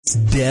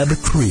Deb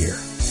Creer.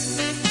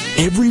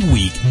 Every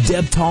week,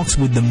 Deb talks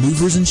with the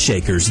movers and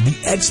shakers, the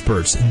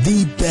experts,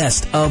 the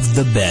best of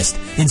the best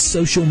in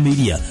social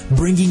media,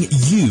 bringing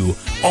you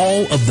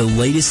all of the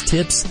latest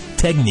tips,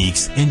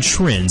 techniques, and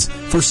trends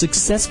for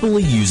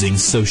successfully using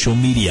social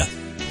media.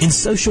 In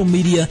social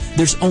media,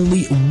 there's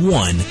only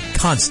one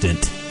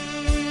constant.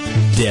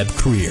 Deb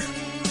Creer.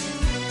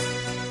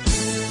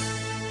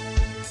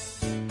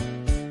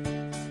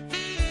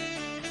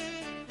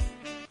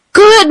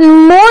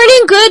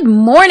 Good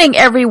morning,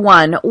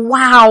 everyone.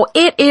 Wow,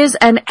 it is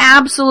an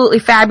absolutely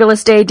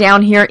fabulous day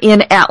down here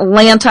in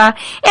Atlanta.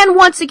 And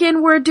once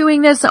again, we're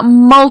doing this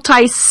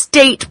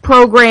multi-state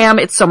program.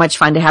 It's so much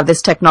fun to have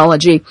this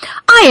technology.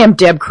 I am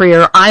Deb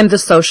Creer. I'm the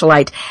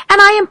socialite.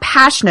 And I am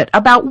passionate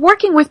about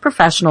working with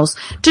professionals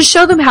to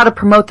show them how to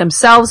promote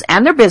themselves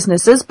and their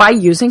businesses by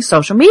using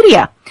social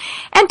media.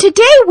 And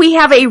today we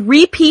have a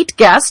repeat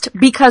guest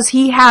because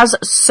he has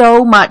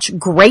so much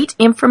great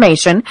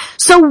information.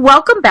 So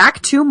welcome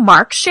back to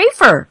Mark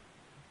Schaefer.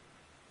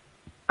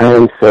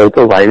 I'm so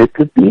delighted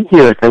to be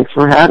here. Thanks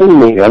for having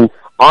me. I'm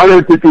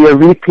honored to be a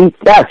repeat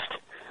guest.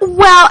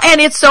 Well, and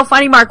it's so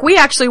funny, Mark. We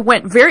actually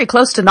went very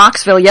close to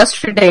Knoxville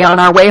yesterday on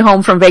our way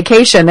home from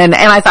vacation, and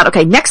I thought,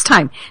 okay, next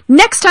time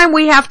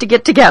we have to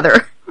get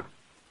together.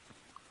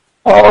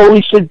 Oh,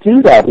 we should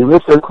do that. We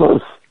live so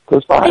close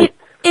by.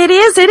 It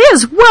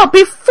is. Well,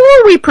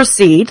 before we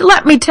proceed,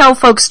 let me tell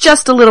folks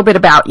just a little bit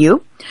about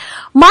you.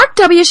 Mark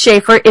W.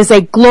 Schaefer is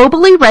a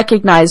globally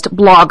recognized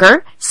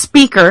blogger,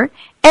 speaker,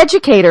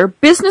 educator,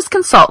 business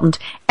consultant,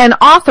 and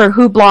author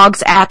who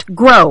blogs at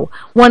Grow,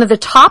 one of the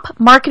top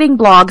marketing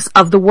blogs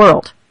of the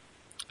world.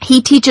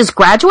 He teaches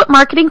graduate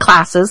marketing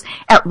classes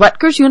at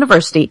Rutgers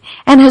University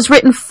and has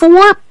written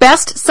 4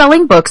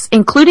 best-selling books,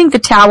 including The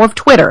Tao of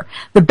Twitter,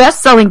 the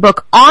best-selling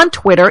book on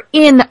Twitter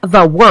in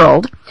the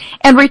world,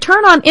 and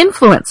Return on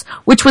Influence,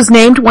 which was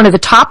named one of the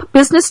top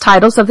business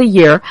titles of the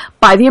year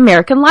by the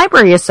American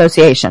Library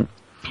Association.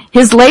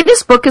 His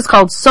latest book is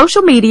called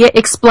Social Media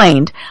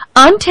Explained,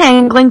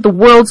 Untangling the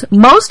World's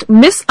Most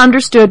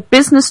Misunderstood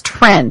Business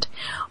Trend.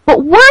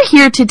 But we're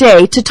here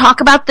today to talk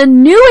about the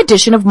new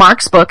edition of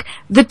Mark's book,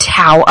 The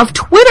Tao of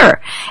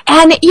Twitter.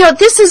 And,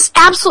 this is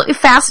absolutely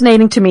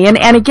fascinating to me.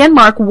 And again,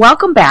 Mark,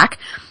 welcome back.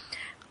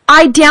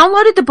 I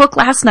downloaded the book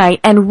last night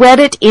and read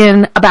it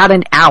in about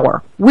an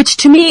hour, which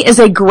to me is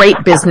a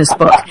great business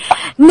book.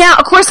 Now,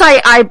 of course,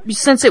 I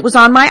since it was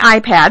on my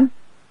iPad,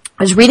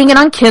 I was reading it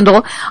on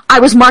Kindle. I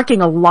was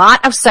marking a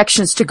lot of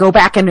sections to go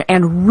back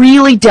and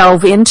really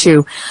delve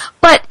into.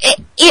 But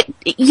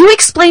you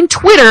explain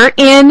Twitter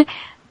in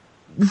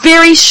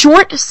very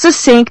short,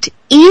 succinct,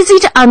 easy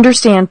to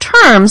understand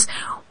terms,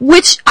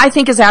 which I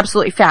think is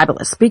absolutely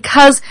fabulous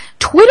because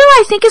Twitter,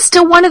 I think, is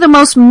still one of the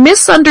most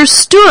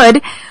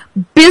misunderstood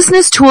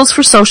business tools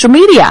for social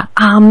media.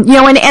 And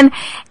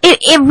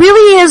it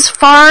really is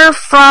far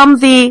from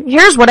the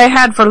here's what I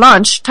had for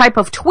lunch type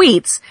of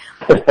tweets.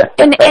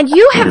 And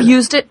you have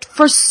used it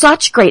for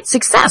such great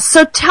success.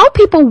 So tell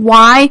people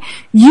why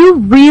you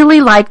really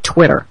like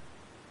Twitter.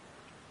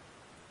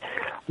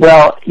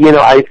 Well,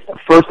 I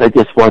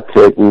just want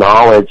to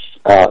acknowledge,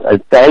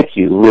 thank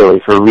you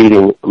really for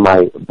reading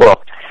my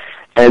book,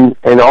 and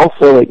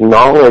also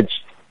acknowledge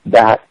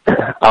that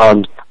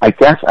I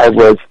guess I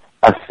was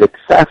a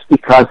success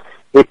because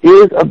it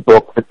is a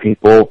book for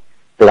people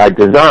that I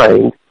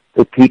designed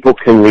that people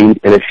can read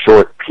in a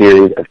short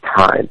period of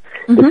time.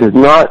 Mm-hmm. This is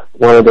not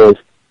one of those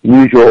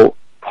usual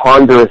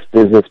ponderous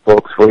business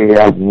books where you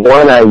have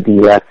one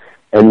idea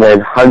and then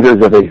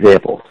hundreds of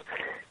examples.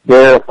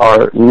 There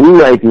are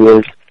new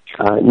ideas,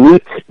 new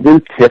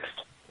tips,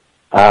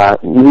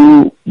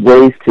 new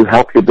ways to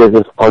help your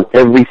business on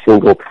every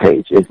single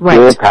page. It's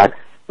jam-packed,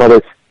 but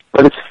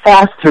it's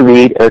fast to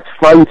read and it's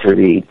fun to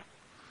read.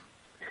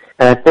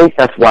 And I think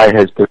that's why it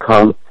has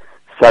become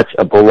such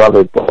a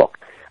beloved book.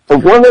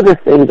 But one of the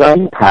things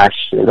I'm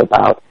passionate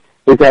about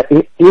is that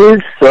it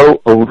is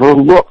so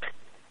overlooked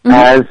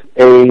as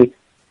a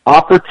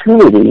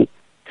opportunity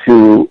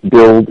to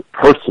build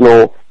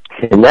personal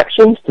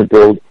connections, to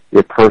build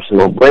your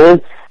personal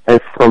brand,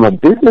 and from a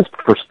business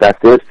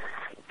perspective,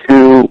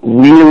 to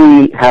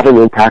really have an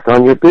impact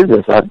on your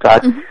business. I've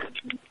got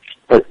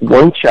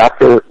one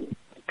chapter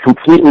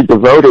completely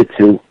devoted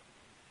to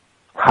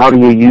how do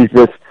you use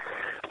this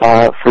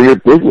for your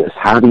business?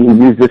 How do you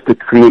use this to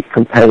create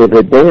competitive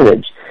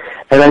advantage?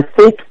 And I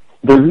think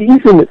the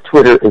reason that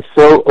Twitter is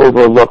so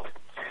overlooked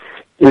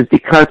is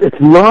because it's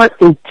not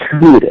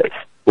intuitive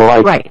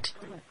like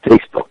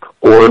Facebook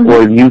or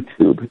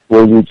YouTube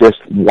where you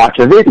just watch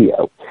a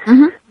video.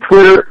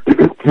 Twitter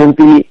can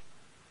be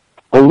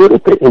a little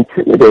bit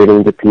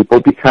intimidating to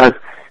people because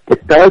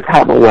it does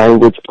have a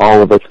language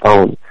all of its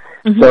own.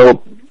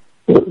 So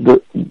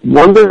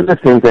one of the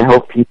things I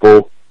help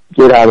people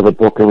get out of the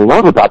book and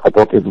love about the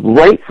book is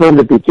right from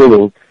the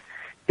beginning,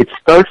 it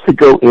starts to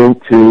go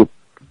into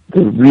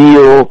the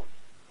real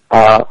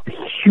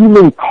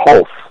human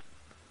pulse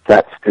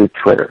that's through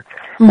Twitter.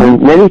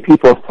 And many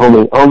people have told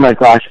me, oh my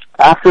gosh,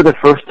 after the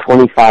first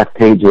 25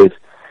 pages,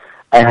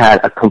 I had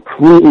a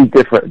completely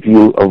different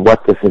view of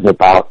what this is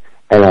about,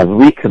 and I've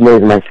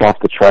recommitted myself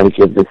to try to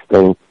give this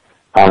thing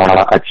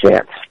a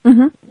chance.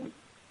 Mm-hmm.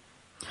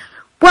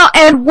 Well,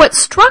 and what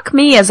struck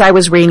me as I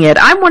was reading it,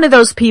 I'm one of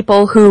those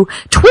people who,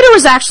 Twitter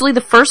was actually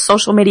the first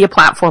social media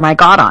platform I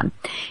got on.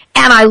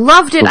 And I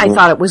loved it. Mm-hmm. I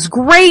thought it was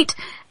great.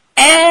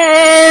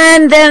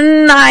 And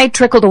then I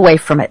trickled away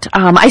from it.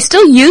 I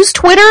still use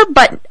Twitter,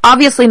 but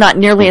obviously not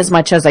nearly as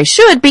much as I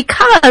should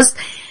because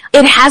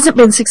it hasn't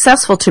been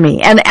successful to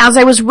me. And as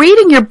I was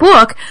reading your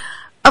book,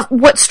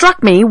 what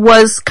struck me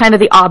was kind of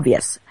the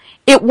obvious.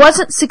 It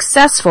wasn't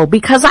successful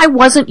because I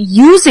wasn't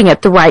using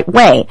it the right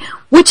way,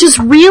 which is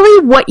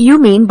really what you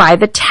mean by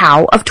the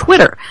Tao of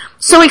Twitter.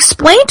 So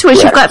explain to us,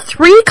 yes. You've got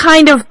 3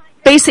 kind of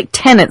basic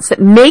tenets that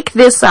make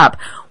this up.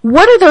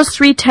 What are those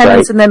 3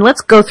 tenets? Right. And then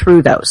let's go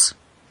through those.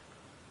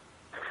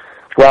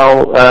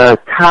 Well,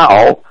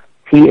 Tao,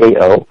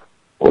 T-A-O,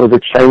 or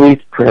the Chinese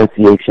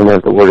pronunciation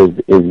of the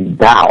word is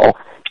Dao,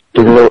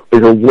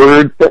 is a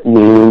word that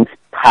means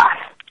path.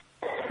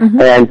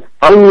 Mm-hmm. And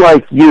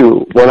unlike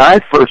you, when I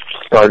first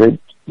started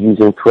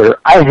using Twitter,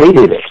 I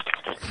hated it.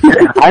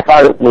 I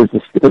thought it was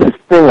the stupidest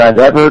thing I've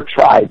ever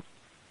tried.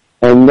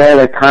 And then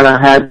I kind of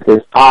had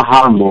this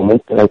aha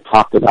moment that I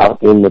talked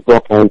about in the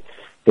book, and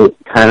it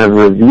kind of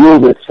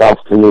revealed itself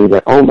to me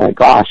that, oh my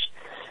gosh,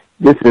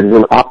 this is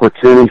an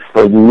opportunity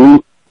for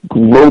new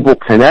global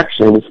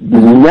connections we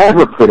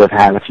never could have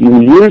had a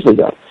few years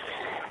ago.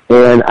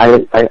 And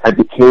I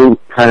became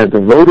kind of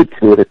devoted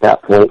to it at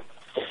that point.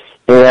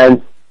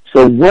 And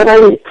so what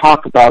I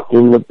talk about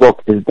in the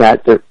book is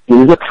that there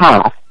is a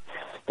path,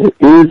 there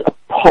is a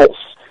pulse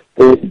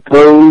that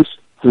goes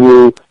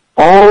through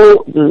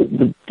all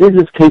the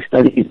business case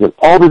studies and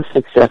all the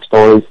success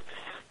stories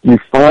you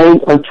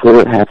find on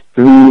Twitter have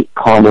 3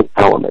 common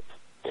elements.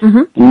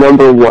 Mm-hmm.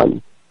 Number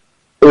 1,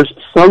 there's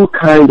some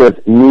kind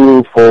of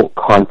meaningful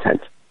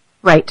content.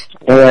 Right.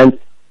 And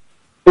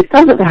it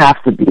doesn't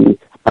have to be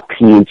a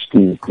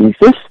PhD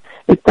thesis.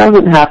 It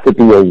doesn't have to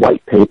be a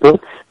white paper.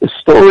 The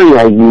story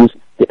I use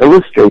to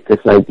illustrate this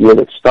idea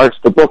that starts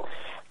the book,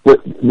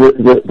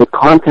 the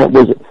content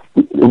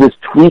was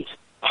tweets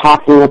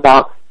talking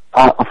about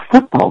a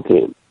football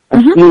game, a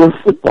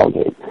Steelers football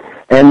game.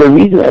 And the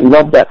reason I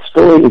love that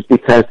story is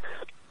because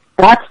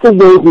that's the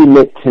way we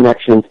make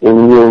connections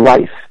in real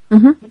life.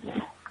 Mm-hmm.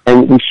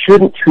 And we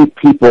shouldn't treat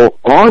people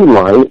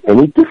online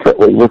any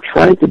differently. We're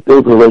trying to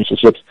build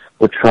relationships.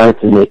 We're trying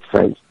to make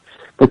friends.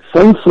 But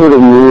some sort of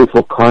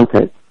meaningful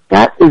content,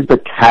 that is the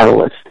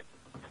catalyst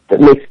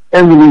that makes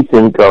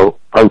everything go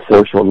on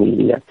social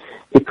media.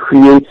 It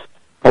creates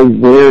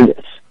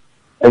awareness.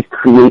 It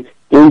creates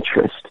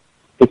interest.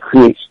 It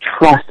creates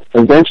trust.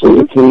 Eventually,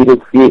 it can even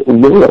create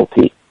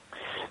loyalty.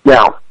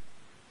 Now,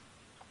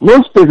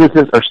 most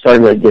businesses are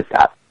starting to get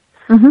that.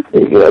 Mm-hmm.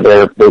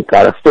 They've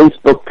got a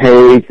Facebook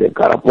page, they've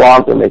got a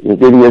blog, they're making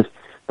videos.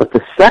 But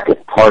the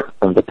second part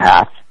of the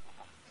path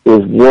is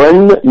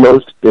one that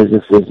most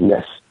businesses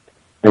miss,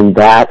 and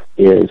that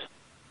is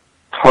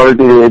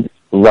targeted,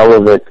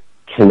 relevant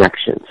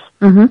connections.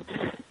 Mm-hmm.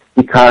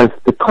 Because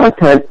the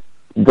content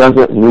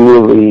doesn't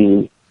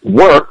really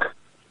work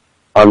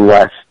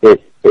unless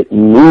it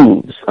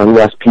moves,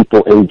 unless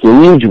people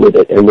engage with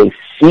it and they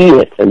see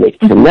it and they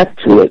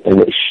connect to it and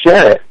they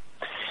share it.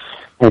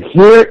 And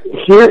here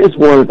is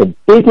one of the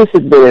biggest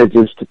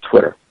advantages to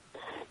Twitter,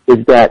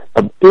 is that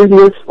a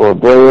business or a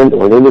brand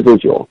or an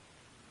individual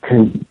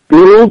can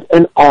build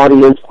an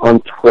audience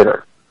on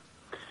Twitter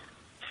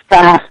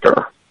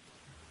faster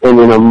and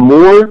in a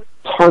more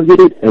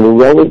targeted and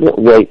relevant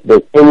way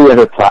than any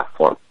other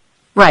platform.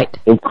 Right.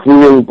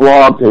 Including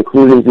blogs,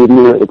 including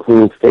video,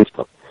 including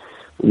Facebook.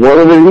 One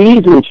of the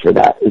reasons for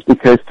that is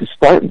because to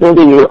start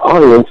building your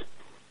audience,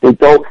 they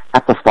don't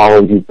have to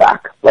follow you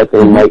back, like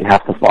they might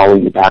have to follow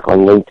you back on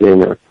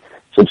LinkedIn or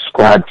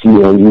subscribe to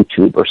you on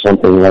YouTube or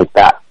something like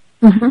that.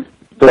 Mm-hmm.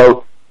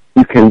 So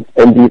you can,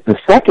 and the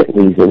second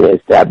reason is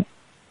that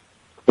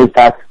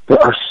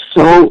there are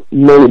so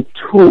many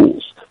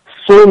tools,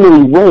 so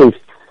many ways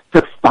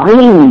to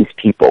find these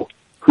people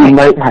who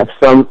might have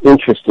some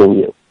interest in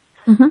you.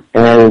 Mm-hmm.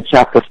 And in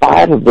chapter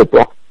 5 of the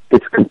book,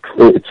 it's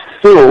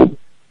filled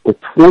with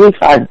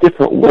 25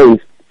 different ways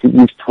to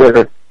use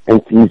Twitter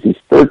and to use these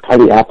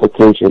third-party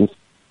applications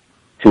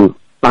to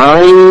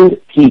find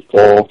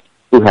people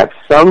who have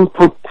some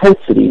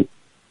propensity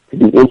to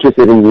be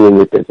interested in you and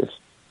your business.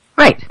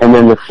 Right. And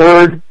then the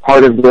third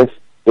part of this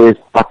is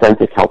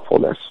authentic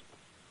helpfulness,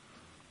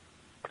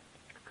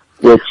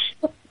 which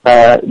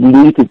you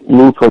need to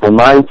move from a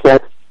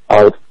mindset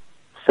of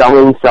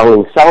selling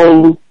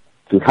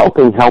to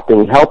helping,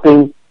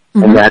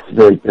 mm-hmm. and that's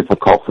very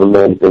difficult for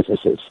many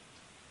businesses.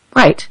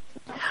 Right.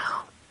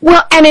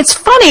 Well, and it's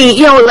funny,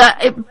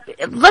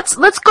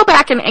 let's go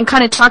back and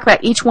kind of talk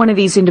about each one of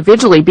these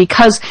individually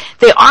because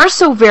they are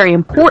so very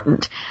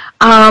important.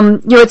 It's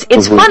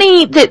mm-hmm.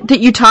 funny that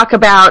you talk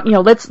about,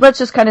 let's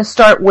just kind of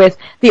start with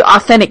the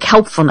authentic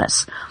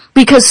helpfulness.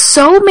 because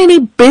so many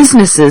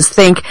businesses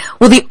think,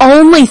 well, the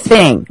only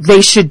thing they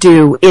should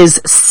do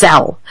is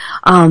sell.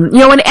 And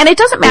it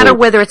doesn't matter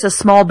whether it's a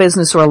small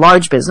business or a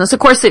large business. Of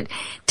course, it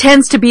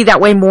tends to be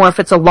that way more if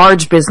it's a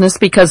large business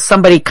because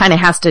somebody kind of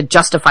has to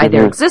justify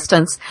their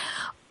existence.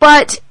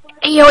 But,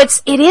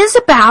 it is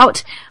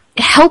about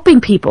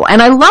helping people.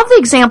 And I love the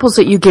examples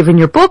that you give in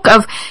your book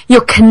of,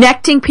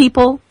 connecting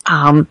people,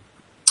 and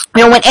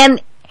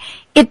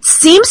it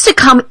seems to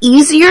come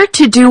easier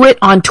to do it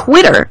on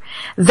Twitter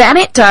than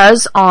it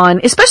does on,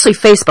 especially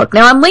Facebook.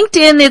 Now on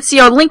LinkedIn,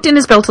 LinkedIn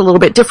is built a little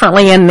bit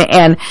differently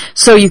and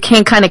so you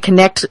can kind of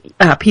connect,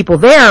 people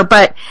there.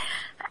 But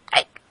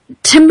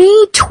to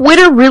me,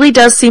 Twitter really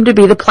does seem to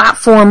be the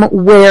platform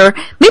where,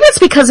 maybe it's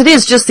because it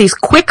is just these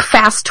quick,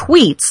 fast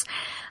tweets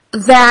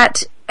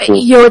that,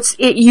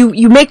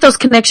 you make those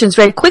connections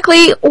very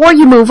quickly or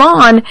you move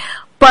on.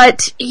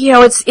 But,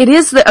 it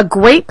is a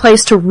great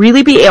place to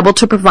really be able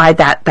to provide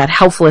that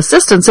helpful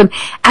assistance. And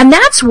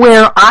that's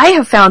where I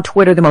have found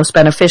Twitter the most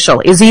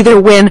beneficial, is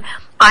either when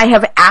I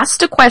have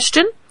asked a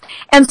question,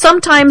 and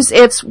sometimes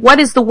it's, what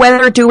is the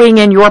weather doing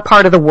in your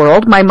part of the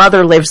world? My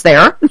mother lives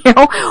there,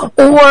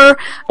 or,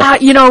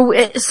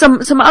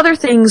 some other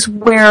things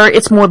where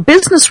it's more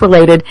business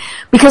related,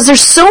 because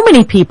there's so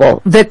many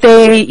people that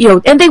they,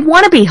 and they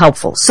want to be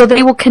helpful. So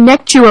they will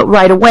connect you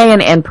right away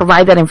and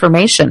provide that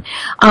information.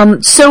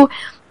 So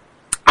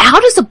how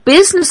does a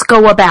business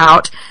go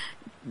about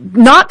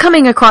not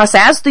coming across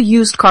as the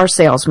used car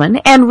salesman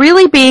and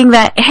really being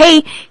that,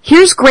 hey,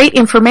 here's great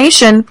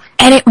information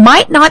and it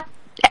might not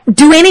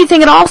do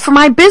anything at all for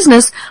my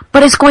business,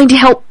 but it's going to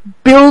help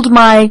build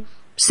my,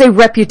 say,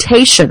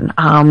 reputation.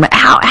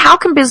 How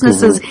can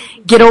businesses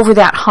get over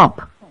that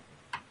hump?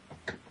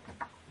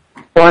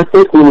 Well, I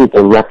think we need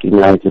to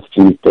recognize a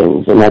few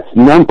things, and that's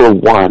number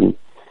one,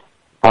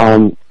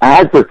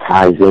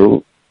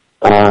 advertising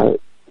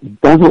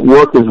doesn't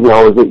work as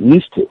well as it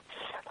used to.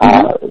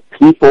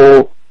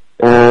 People,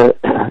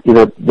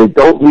 they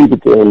don't read the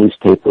daily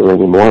newspaper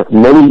anymore.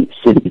 Many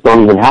cities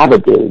don't even have a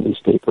daily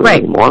newspaper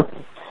anymore.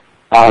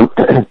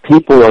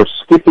 People are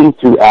skipping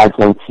through ads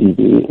on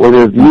TV, or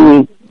they're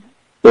viewing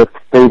their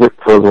favorite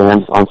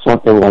programs on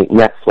something like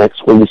Netflix,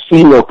 where you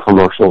see no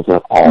commercials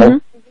at all.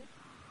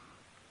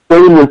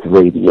 Same with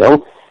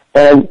radio.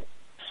 And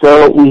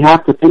so we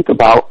have to think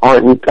about, all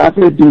right, we've got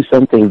to do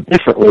something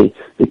differently,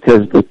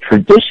 because the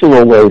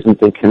traditional ways we've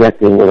been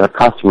connecting with our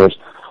customers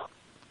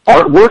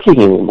aren't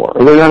working anymore,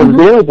 or they're not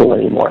available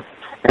anymore.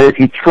 And if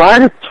you try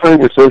to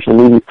turn your social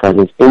media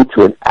presence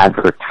into an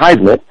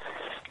advertisement,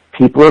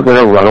 people are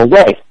going to run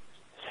away.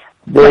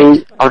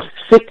 They are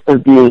sick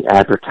of being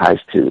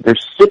advertised to. They're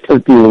sick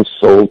of being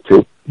sold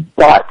to,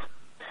 but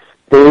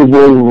they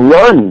will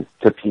run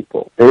to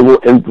people. They will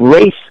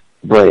embrace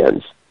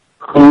brands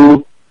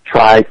who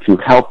try to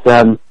help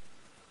them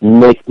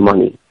make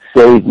money,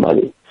 save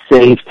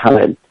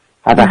time,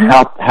 have a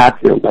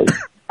happier life,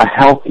 a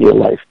healthier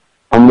life,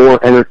 a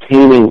more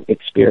entertaining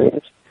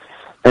experience.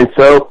 And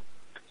so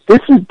this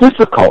is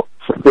difficult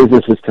for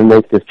businesses to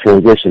make this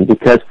transition,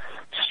 because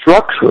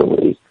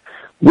structurally,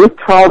 we're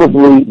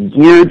probably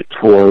geared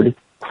toward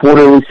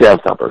quarterly sales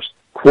numbers,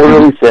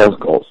 quarterly sales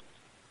goals.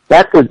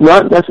 That does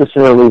not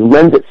necessarily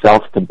lend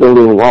itself to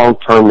building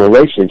long-term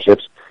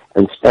relationships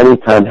and spending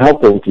time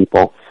helping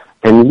people,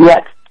 and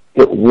yet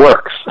it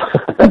works.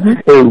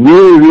 It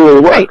really,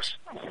 really works.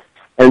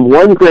 And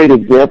one great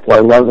example I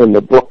love in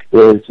the book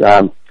is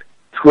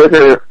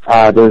Twitter.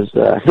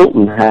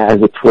 Hilton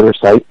has a Twitter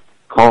site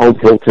called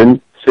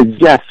Hilton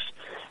Suggests.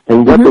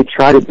 And what they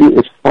try to do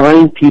is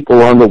find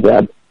people on the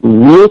web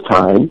real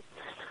time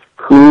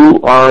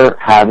who are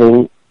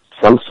having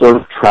some sort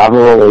of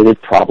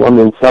travel-related problem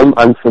in some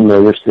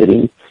unfamiliar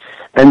city,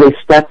 and they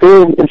step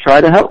in and try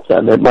to help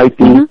them. It might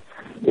be,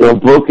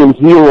 broken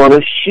heel on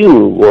a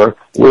shoe, or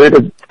where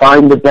to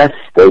find the best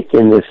steak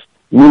in this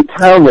new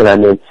town that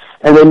I'm in.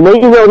 And they may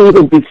not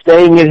even be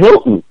staying at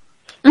Hilton,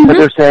 but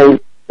they're saying,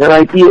 their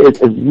idea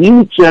is if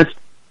you just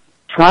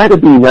try to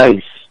be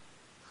nice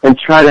and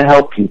try to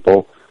help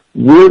people,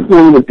 we're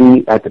going to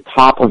be at the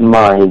top of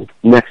mind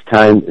next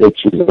time they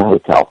choose a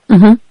hotel.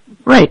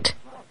 Right.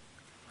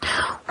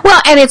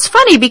 Well, and it's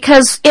funny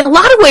because in a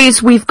lot of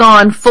ways we've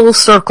gone full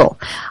circle.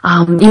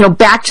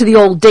 Back to the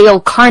old Dale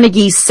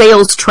Carnegie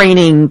sales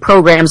training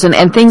programs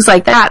and things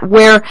like that,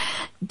 where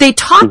they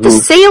taught the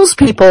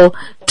salespeople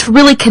to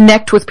really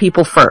connect with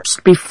people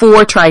first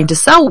before trying to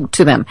sell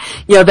to them.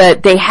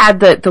 That they had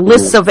the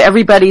lists of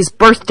everybody's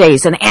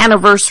birthdays and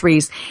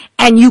anniversaries,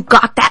 and you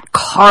got that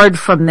card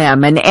from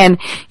them, and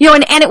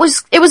it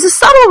was a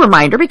subtle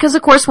reminder, because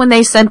of course when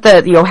they sent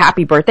the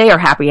happy birthday or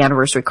happy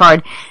anniversary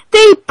card,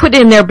 they put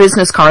in their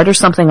business card or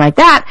something like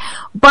that,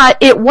 but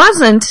it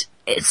wasn't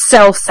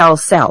sell.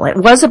 It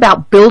was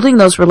about building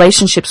those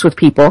relationships with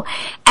people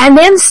and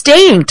then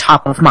staying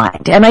top of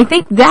mind. And I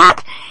think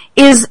that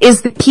is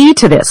the key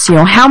to this.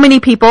 How many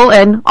people,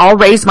 and I'll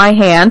raise my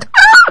hand,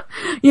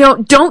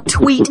 don't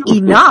tweet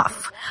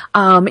enough.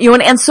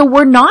 And so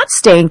we're not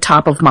staying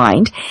top of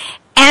mind.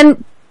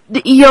 And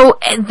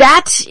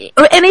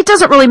and it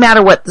doesn't really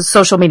matter what the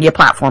social media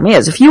platform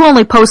is. If you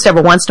only post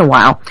every once in a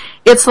while,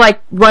 it's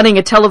like running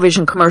a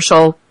television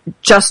commercial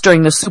just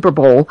during the Super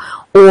Bowl,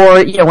 or,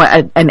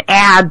 an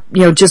ad,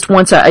 just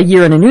once a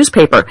year in a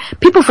newspaper.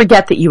 People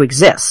forget that you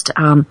exist.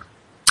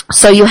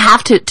 So you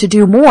have to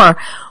do more.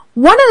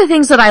 One of the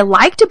things that I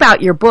liked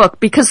about your book,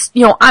 because,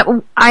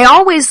 I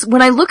always,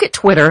 when I look at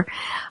Twitter,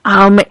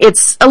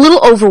 it's a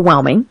little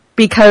overwhelming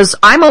because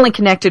I'm only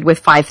connected with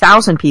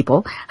 5,000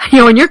 people,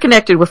 and you're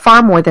connected with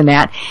far more than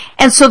that.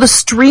 And so the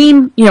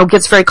stream,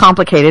 gets very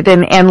complicated.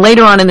 And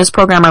later on in this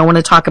program, I want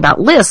to talk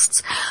about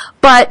lists.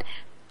 But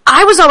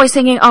I was always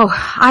thinking,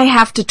 I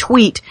have to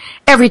tweet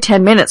every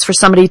 10 minutes for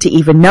somebody to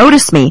even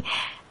notice me.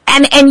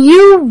 And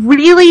you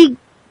really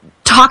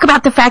talk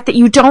about the fact that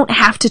you don't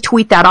have to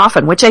tweet that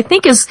often, which I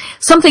think is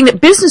something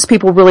that business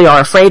people really are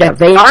afraid of.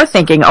 They are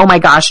thinking, oh my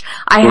gosh,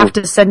 I have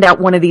to send out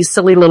one of these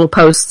silly little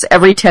posts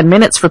every 10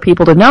 minutes for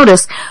people to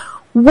notice.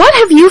 What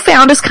have you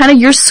found as kind of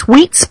your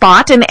sweet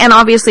spot? And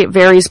obviously it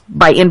varies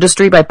by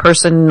industry, by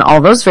person, all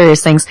those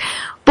various things.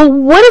 But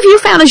what have you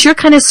found as your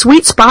kind of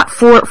sweet spot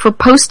for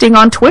posting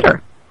on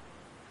Twitter?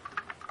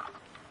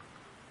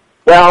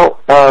 Well,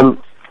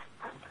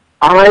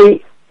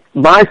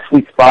 my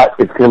sweet spot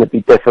is going to be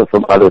different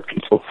from other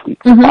people's sweet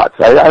spots.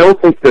 I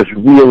don't think there's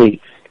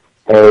really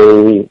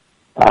any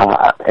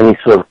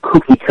sort of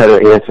cookie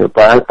cutter answer,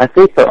 but I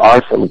think there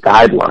are some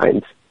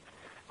guidelines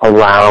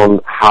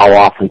around how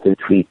often to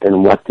tweet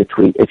and what to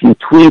tweet. If you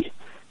tweet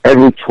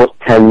every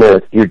 10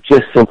 minutes, you're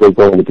just simply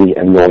going to be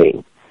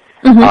annoying.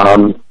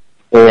 And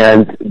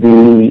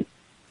the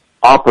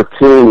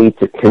opportunity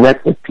to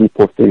connect with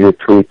people through your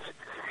tweets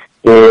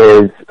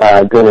is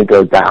going to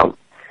go down.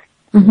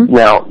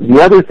 Now, the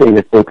other thing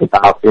to think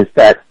about is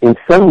that in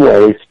some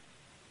ways,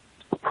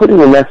 putting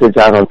a message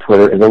out on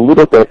Twitter is a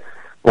little bit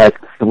like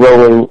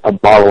throwing a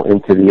bottle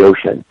into the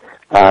ocean.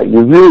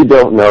 You really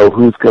don't know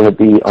who's going to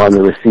be on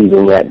the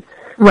receiving end.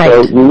 Right.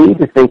 So you need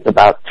to think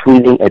about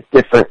tweeting at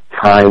different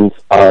times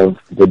of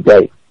the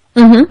day.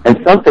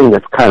 And something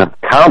that's kind of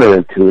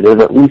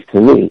counterintuitive, at least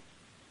to me,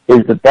 is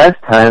the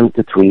best time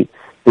to tweet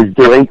is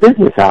during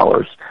business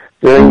hours.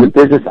 During the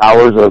business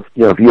hours of,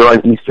 if you're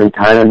on Eastern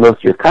Time and most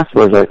of your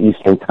customers are on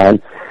Eastern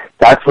Time,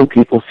 that's when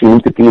people seem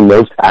to be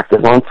most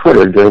active on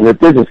Twitter, during their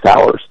business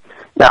hours.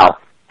 Now,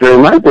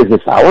 during my business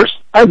hours,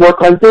 I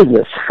work on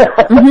business.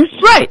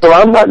 Right. So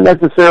I'm not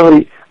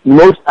necessarily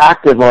most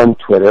active on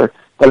Twitter,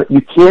 but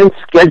you can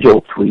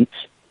schedule tweets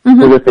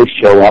so that they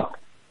show up.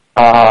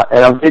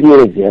 And I'll give you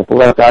an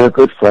example. I've got a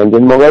good friend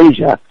in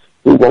Malaysia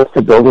who wants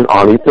to build an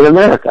army for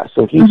America.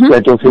 So he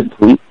schedules his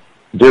tweet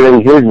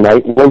during his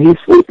night when he's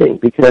sleeping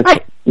because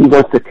he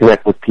wants to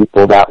connect with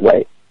people that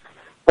way.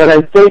 But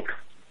I think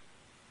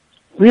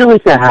really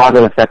to have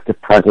an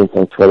effective presence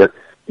on Twitter,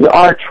 you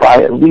ought to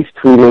try at least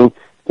tweeting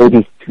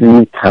maybe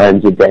 3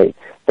 times a day.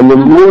 And the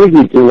more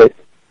you do it,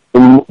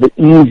 the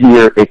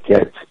easier it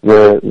gets,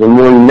 the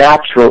more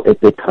natural it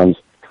becomes.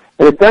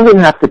 And it doesn't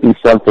have to be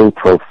something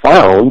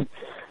profound.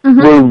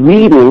 We're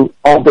reading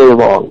all day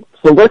long.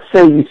 So let's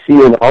say you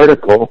see an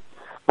article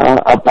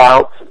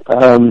about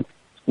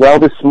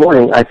this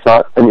morning I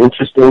saw an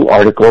interesting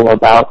article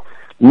about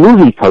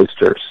movie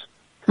posters.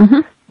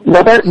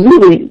 Now, that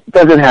really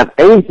doesn't have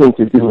anything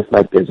to do with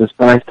my business,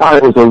 but I thought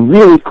it was a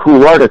really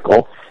cool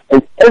article,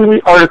 and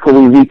every article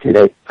we read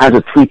today has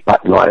a tweet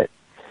button on it.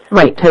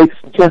 Right. It takes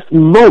just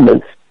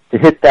moments to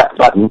hit that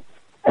button,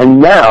 and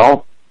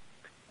now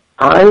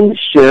I'm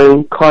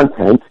sharing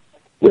content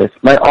with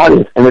my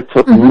audience, and it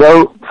took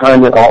no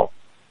time at all.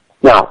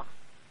 Now,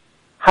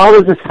 how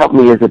does this help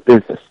me as a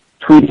business?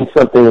 Tweeting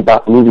something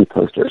about movie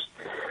posters.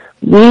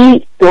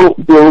 We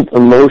don't build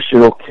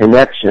emotional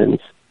connections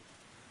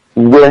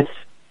with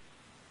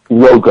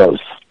logos,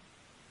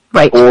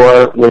 right,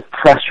 or with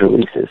press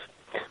releases.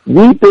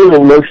 We build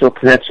emotional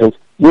connections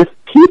with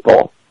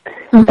people.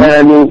 And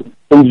I mean,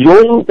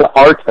 enjoying the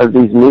art of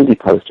these movie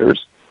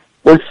posters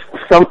was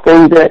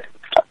something that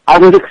I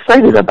was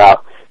excited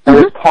about, and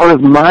it's part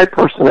of my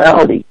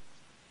personality.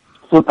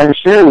 So by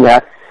sharing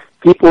that,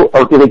 people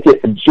are going to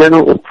get a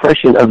general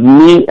impression of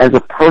me as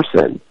a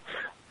person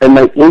and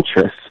my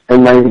interests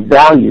and my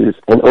values,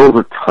 and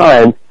over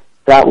time,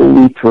 that will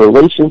lead to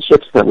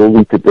relationships that will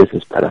lead to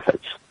business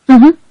benefits.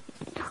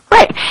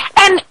 Right.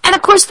 And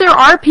of course there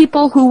are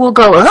people who will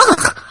go,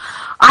 ugh,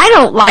 I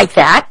don't like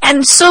that.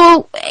 And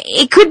so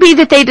it could be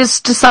that they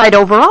just decide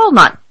overall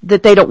not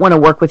that they don't want to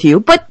work with you,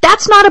 but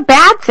that's not a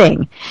bad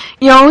thing.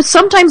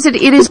 Sometimes it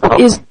is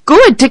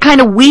good to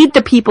kind of weed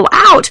the people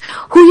out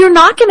who you're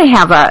not going to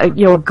have a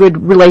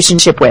good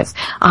relationship with.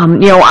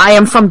 I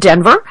am from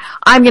Denver.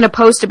 I'm going to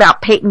post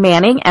about Peyton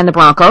Manning and the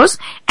Broncos.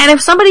 And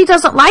if somebody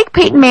doesn't like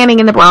Peyton Manning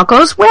and the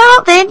Broncos,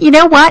 well, then you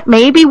know what?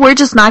 Maybe we're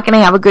just not going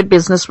to have a good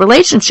business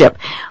relationship.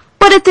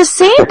 But at the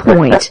same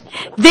point,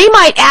 they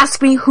might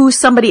ask me who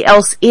somebody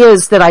else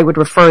is that I would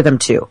refer them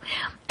to.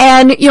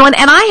 And, and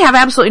I have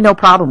absolutely no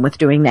problem with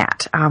doing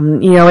that.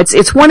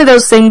 It's one of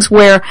those things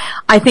where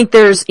I think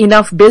there's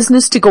enough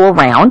business to go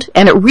around,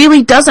 and it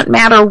really doesn't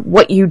matter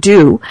what you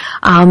do.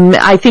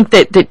 I think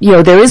that,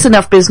 there is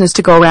enough business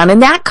to go around,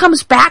 and that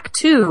comes back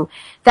to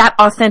that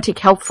authentic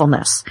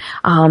helpfulness.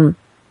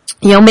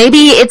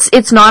 Maybe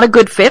it's not a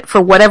good fit for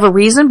whatever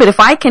reason, but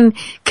if I can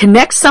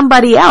connect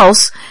somebody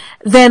else,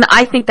 then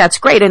I think that's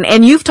great.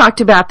 And you've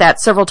talked about that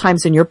several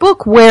times in your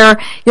book where,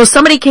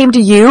 somebody came to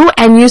you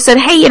and you said,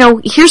 hey,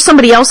 here's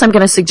somebody else I'm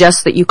going to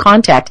suggest that you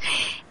contact.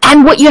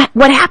 And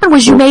what happened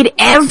was you made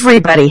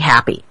everybody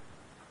happy.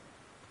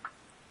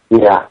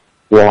 Yeah.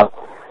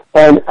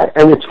 And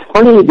it's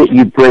funny that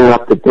you bring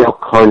up the Dale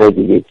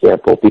Carnegie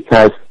example,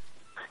 because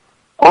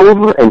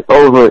over and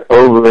over and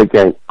over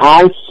again,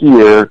 I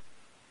hear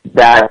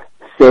that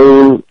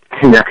same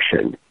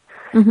connection.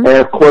 Mm-hmm. And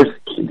of course,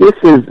 this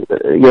is,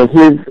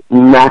 his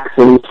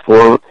maxims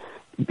for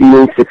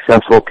being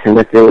successful,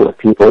 connecting with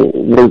people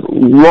was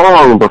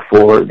long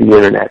before the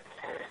internet.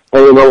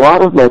 And in a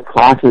lot of my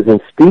classes and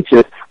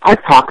speeches, I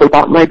talk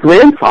about my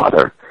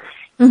grandfather.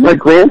 Mm-hmm. My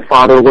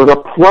grandfather was a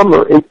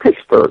plumber in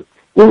Pittsburgh.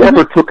 He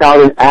never took out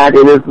an ad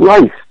in his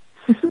life.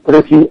 Mm-hmm. But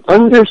if you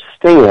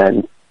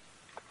understand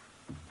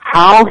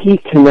how he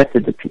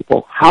connected to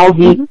people, how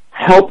he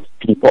helped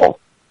people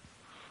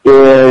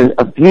in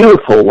a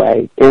beautiful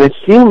way, in a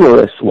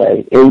humorous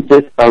way, in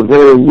just a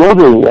very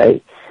loving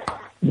way,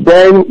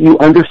 then you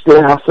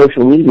understand how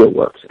social media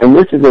works. And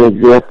this is an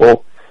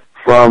example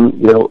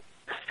from,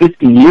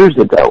 50 years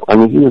ago. I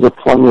mean, he was a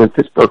plumber in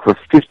Pittsburgh for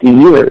 50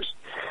 years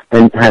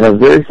and had a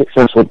very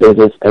successful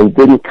business and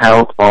didn't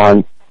count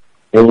on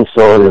any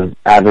sort of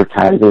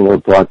advertising or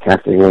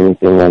broadcasting or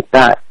anything like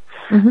that.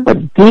 Mm-hmm.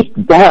 But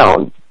deep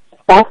down,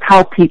 that's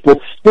how people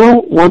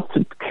still want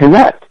to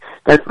connect,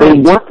 that they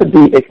want to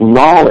be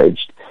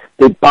acknowledged.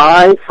 They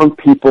buy from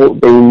people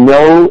they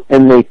know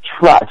and they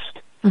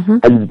trust. Mm-hmm.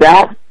 And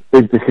that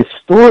is the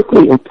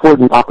historically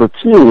important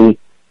opportunity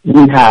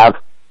we have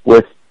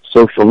with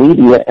social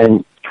media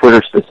and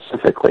Twitter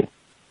specifically.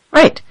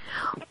 Right.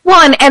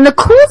 Well, and the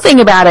cool thing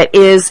about it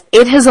is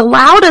it has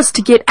allowed us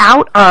to get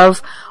out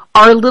of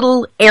our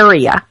little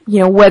area,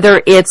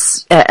 whether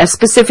it's a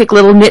specific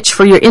little niche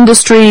for your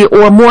industry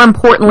or, more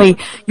importantly,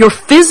 your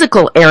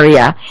physical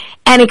area,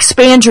 and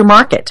expand your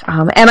market.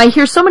 And I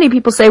hear so many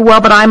people say,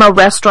 well, but I'm a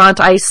restaurant,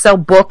 I sell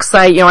books,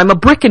 I'm a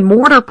brick and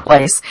mortar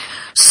place.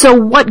 So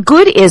what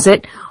good is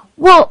it?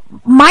 Well,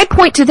 my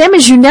point to them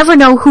is you never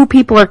know who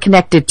people are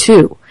connected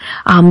to.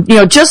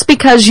 Just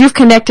because you've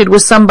connected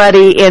with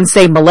somebody in,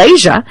 say,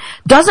 Malaysia,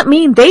 doesn't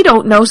mean they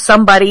don't know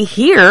somebody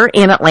here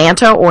in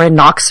Atlanta or in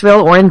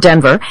Knoxville or in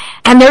Denver,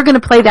 and they're going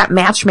to play that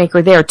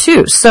matchmaker there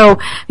too. So,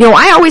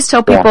 I always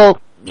tell people,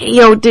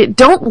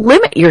 don't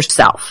limit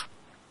yourself.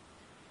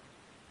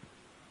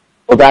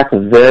 Well, that's a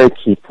very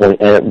key point,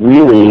 and it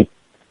really,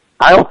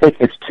 I don't think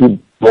it's too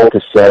bold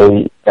to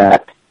say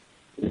that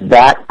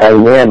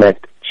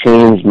dynamic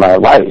changed my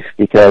life,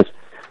 because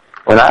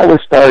when I was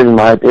starting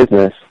my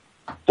business,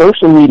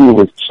 social media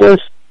was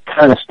just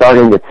kind of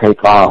starting to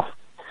take off.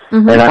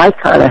 Mm-hmm. And I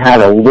kind of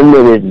had a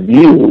limited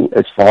view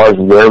as far as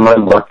where my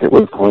market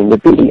was going to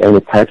be and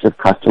the types of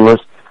customers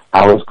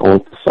I was going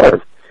to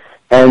serve.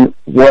 And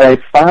what I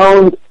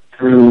found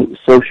through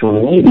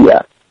social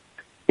media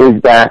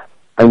is that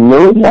I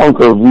no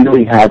longer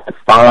really had to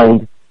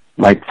find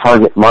my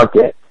target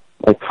market.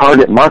 My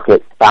target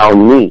market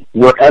found me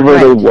wherever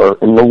they were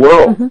in the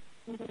world. Mm-hmm.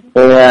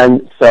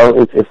 And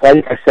so it's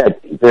like I said,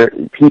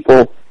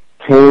 people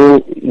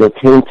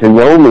came to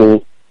know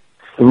me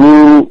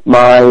through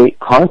my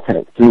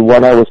content, through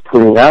what I was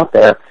putting out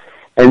there.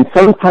 And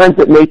sometimes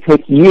it may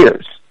take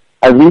years.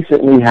 I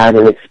recently had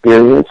an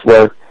experience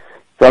where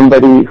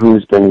somebody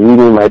who's been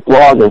reading my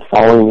blog and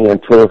following me on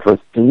Twitter for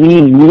 3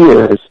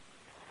 years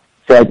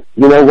said,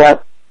 you know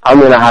what, I'm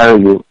going to hire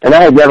you. And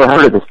I had never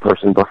heard of this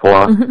person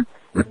before.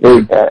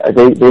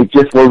 Mm-hmm. They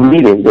just were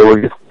reading. They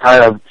were just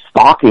kind of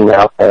stalking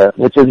out there,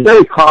 which is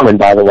very common,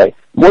 by the way.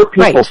 More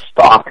people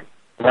stalk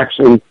than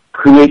actually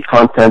create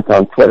content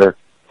on Twitter.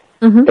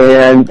 Mm-hmm.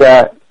 And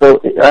so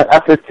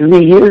after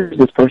 3 years,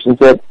 this person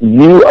said,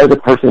 you are the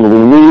person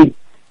we need.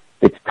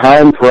 It's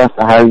time for us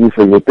to hire you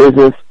for your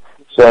business.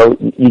 So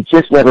you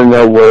just never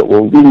know where it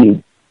will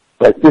lead.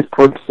 But this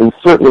person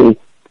certainly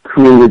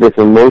created this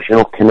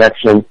emotional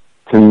connection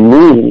to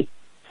me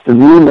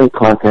through my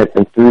content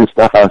and through the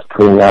stuff I was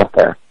putting out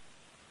there.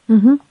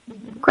 Mm-hmm.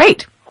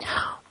 Great.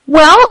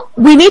 Well,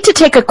 we need to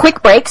take a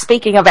quick break.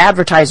 Speaking of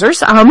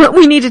advertisers,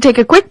 we need to take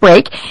a quick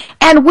break.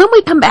 And when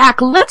we come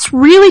back, let's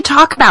really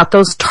talk about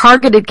those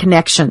targeted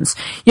connections.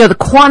 The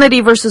quantity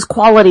versus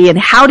quality, and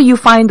how do you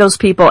find those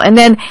people? And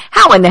then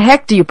how in the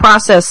heck do you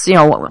process,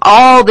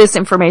 all this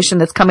information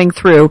that's coming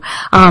through?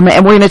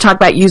 And we're going to talk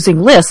about using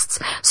lists.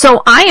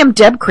 So I am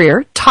Deb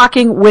Creer,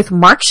 talking with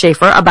Mark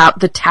Schaefer about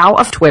the Tao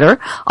of Twitter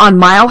on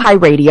Mile High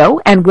Radio,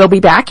 and we'll be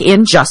back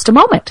in just a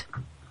moment.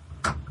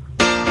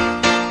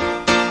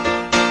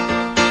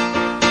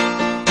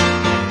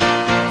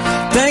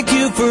 Thank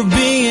you for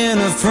being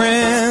a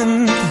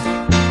friend.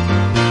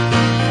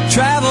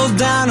 Travel miles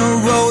down a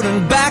road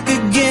and back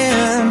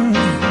again.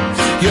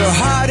 Your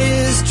heart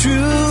is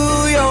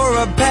true,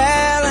 you're a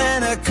pal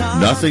and a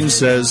Nothing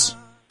says,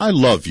 I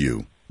love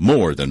you,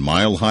 more than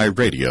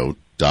milehighradio.com.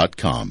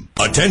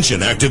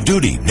 Attention active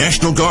duty,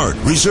 National Guard,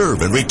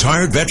 Reserve, and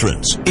retired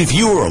veterans. If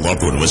you or a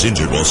loved one was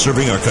injured while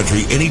serving our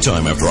country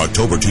anytime after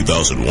October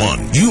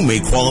 2001, you may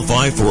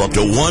qualify for up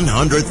to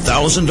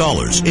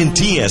 $100,000 in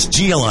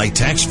TSGLI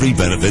tax-free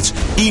benefits,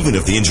 even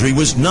if the injury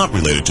was not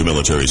related to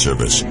military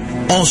service.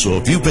 Also,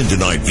 if you've been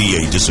denied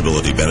VA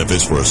disability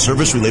benefits for a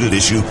service-related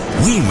issue,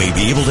 we may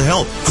be able to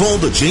help. Call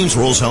the James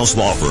Rolls House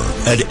Law Firm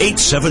at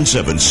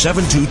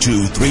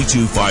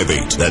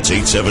 877-722-3258. That's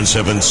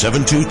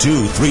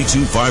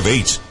 877-722-3258.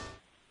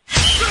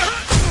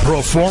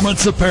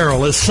 Performance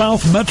Apparel is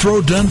South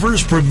Metro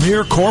Denver's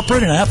premier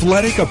corporate and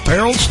athletic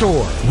apparel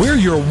store. We're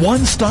your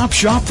one-stop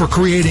shop for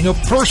creating a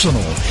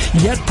personal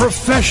yet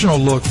professional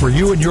look for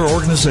you and your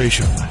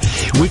organization.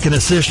 We can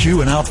assist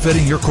you in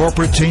outfitting your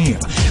corporate team,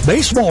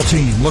 baseball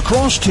team,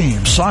 lacrosse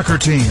team, soccer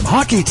team,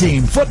 hockey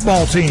team,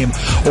 football team,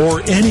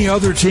 or any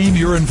other team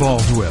you're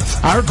involved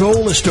with. Our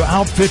goal is to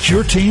outfit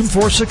your team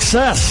for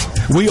success.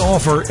 We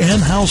offer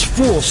in-house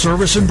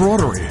full-service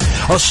embroidery,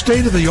 a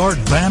state-of-the-art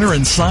banner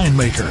and sign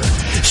maker,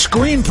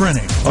 screen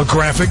printing, a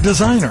graphic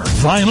designer,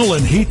 vinyl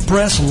and heat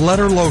press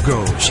letter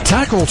logos,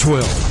 tackle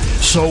twill,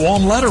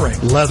 sew-on lettering,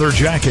 leather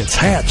jackets,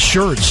 hats,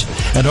 shirts,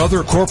 and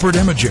other corporate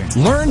imaging.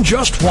 Learn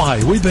just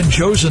why we've been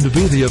chosen to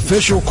be the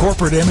official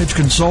corporate image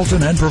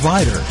consultant and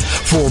provider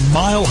for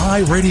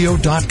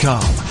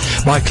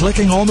milehighradio.com by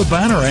clicking on the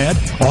banner ad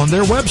on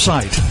their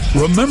website.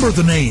 Remember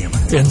the name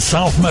in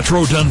South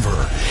Metro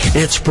Denver.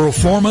 It's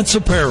Performance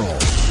Apparel.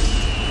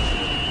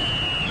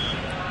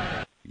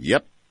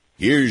 Yep.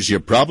 Here's your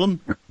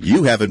problem.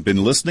 You haven't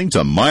been listening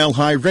to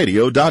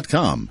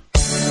milehighradio.com.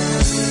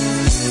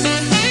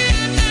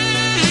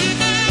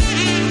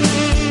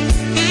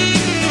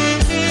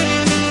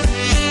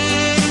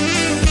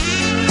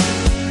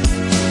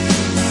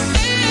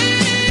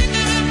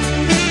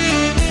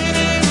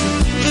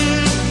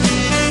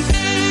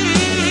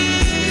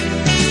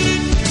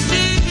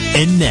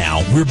 And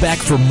now, we're back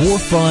for more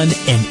fun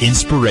and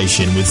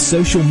inspiration with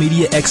social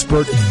media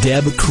expert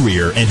Deb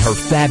Creer and her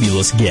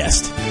fabulous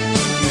guest.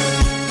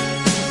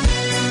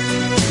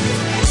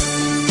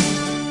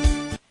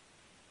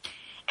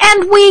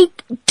 And we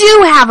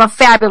do have a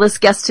fabulous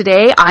guest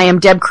today. I am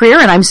Deb Creer,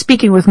 and I'm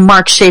speaking with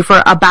Mark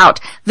Schaefer about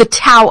the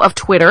Tao of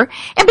Twitter.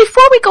 And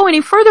before we go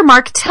any further,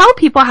 Mark, tell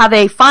people how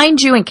they find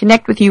you and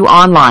connect with you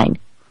online.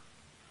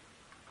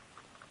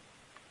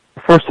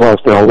 First of all,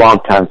 it's been a long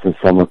time since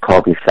someone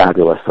called me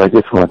fabulous, so I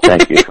just want to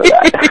thank you for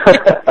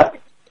that.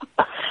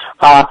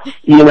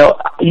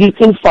 You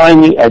can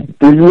find me at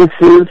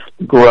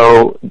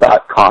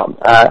businessesgrow.com.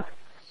 I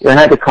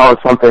had to call it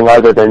something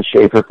other than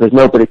Schaefer because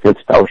nobody can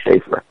spell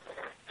Schaefer.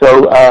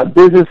 So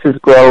Businesses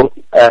Grow,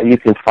 you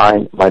can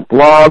find my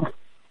blog,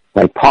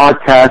 my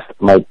podcast,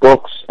 my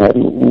books, and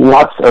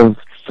lots of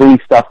free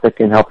stuff that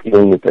can help you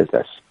in your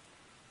business.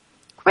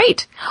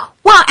 Great.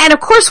 Well, and of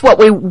course what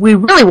we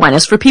really want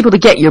is for people to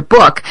get your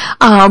book.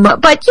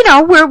 But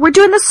we're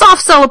doing the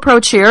soft sell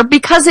approach here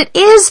because it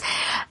is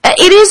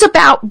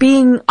about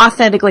being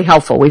authentically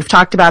helpful. We've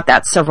talked about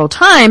that several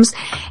times.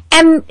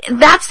 And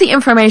that's the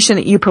information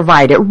that you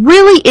provide. It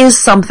really is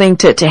something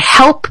to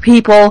help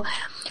people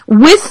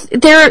with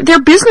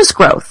their business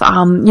growth.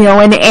 And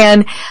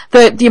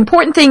the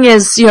important thing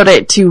is,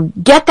 to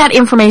get that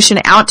information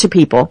out to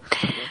people.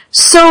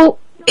 So,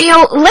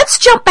 let's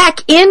jump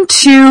back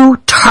into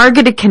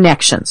targeted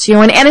connections,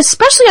 and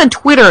especially on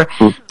Twitter,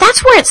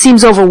 that's where it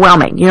seems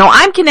overwhelming.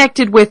 I'm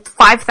connected with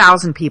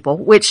 5,000 people,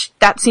 which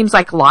that seems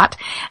like a lot,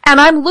 and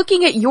I'm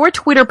looking at your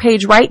Twitter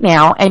page right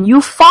now, and you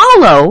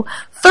follow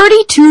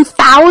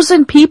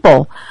 32,000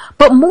 people,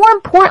 but more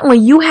importantly,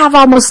 you have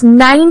almost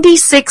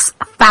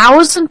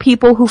 96,000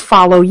 people who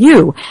follow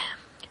you.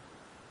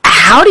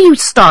 How do you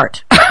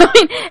start?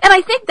 And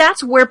I think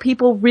that's where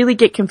people really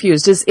get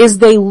confused is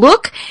they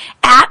look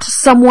at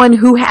someone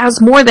who has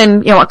more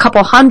than, a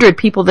couple hundred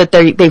people that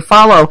they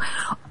follow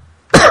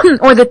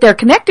or that they're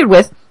connected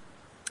with,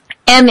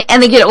 and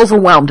they get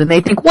overwhelmed and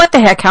they think, what the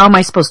heck, how am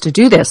I supposed to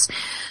do this?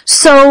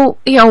 So,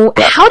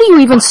 how do you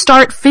even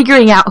start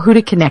figuring out who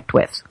to connect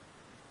with?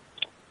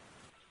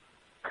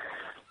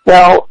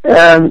 Well,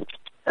 again,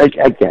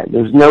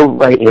 there's no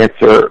right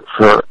answer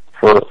for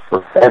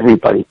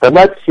everybody, but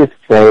let's just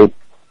say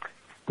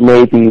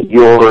maybe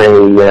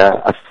you're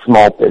a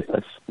small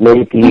business.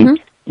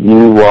 Maybe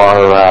you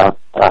are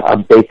a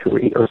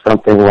bakery or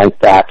something like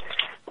that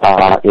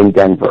in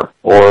Denver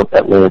or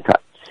Atlanta.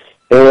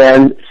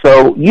 And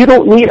so you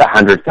don't need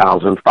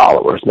 100,000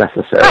 followers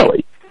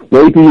necessarily. Right.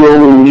 Maybe you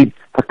only need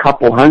a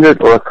couple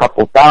hundred or a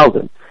couple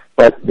thousand,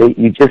 but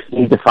you just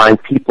need to find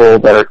people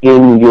that are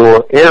in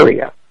your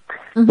area.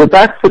 But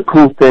that's the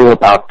cool thing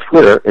about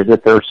Twitter is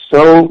that there are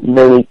so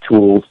many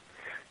tools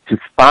to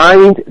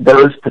find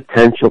those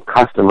potential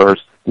customers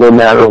no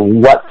matter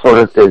what sort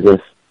of business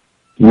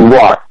you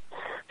are.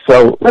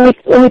 So let me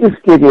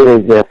just give you an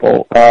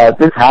example.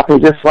 This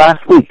happened just last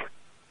week.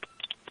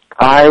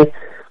 I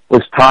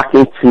was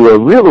talking to a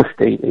real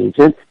estate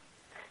agent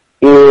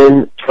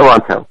in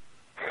Toronto.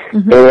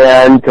 Mm-hmm.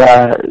 And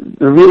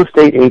the real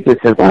estate agent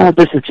said,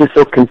 this is just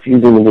so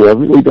confusing to me. I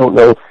really don't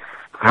know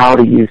how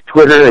to use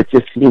Twitter. It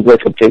just seems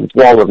like a big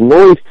wall of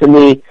noise to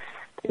me.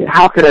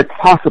 How could I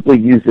possibly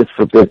use this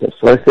for business?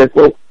 So I said,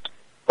 well,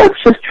 let's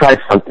just try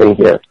something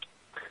here.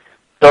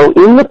 So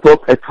in the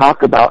book, I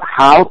talk about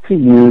how to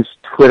use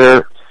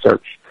Twitter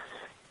search.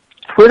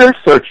 Twitter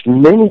search,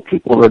 many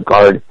people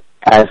regard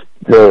as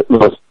the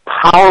most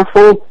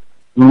powerful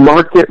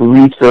market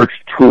research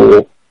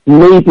tool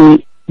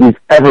maybe you've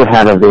ever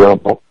had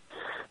available.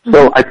 Mm-hmm.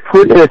 So I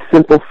put in a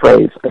simple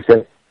phrase. I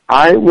said,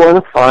 I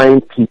want to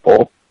find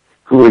people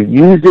who are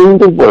using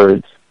the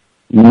words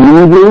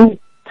moving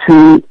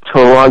to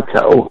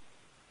Toronto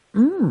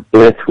in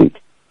a tweet.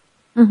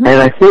 Mm-hmm.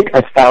 And I think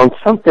I found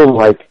something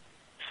like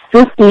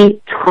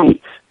 50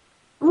 tweets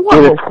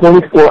in a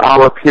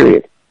 24-hour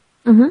period.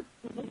 Mm-hmm.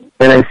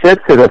 And I said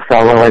to the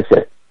fellow, I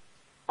said,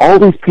 all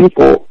these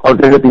people are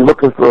going to be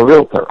looking for a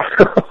realtor.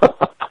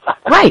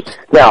 Right.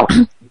 Now,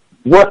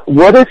 what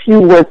if you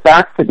went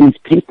back to these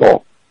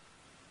people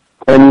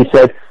and you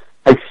said,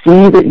 I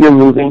see that you're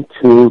moving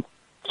to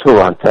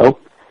Toronto.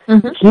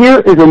 Mm-hmm. Here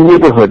is a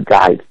neighborhood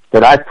guide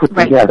that I put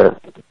together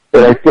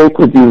that I think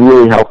would be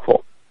really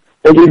helpful.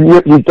 And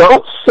you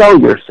don't sell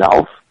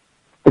yourself.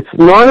 It's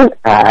not an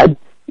ad.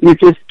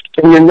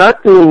 And you're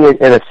not doing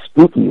it in a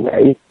spooky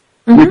way.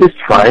 Mm-hmm. You're just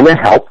trying to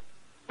help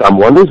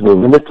someone who's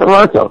moving to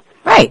Toronto.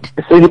 Right.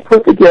 So you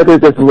put together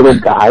this little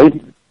guide,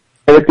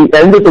 and at the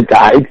end of the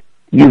guide,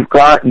 you've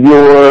got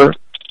your,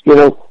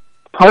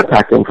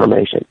 contact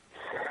information.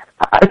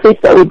 I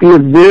think that would be a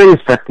very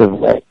effective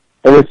way.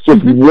 And it's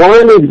just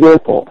one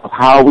example of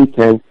how we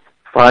can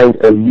find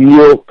a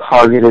real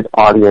targeted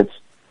audience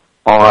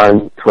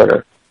on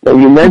Twitter. Now,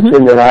 you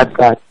mentioned that I've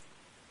got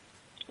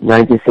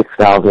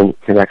 96,000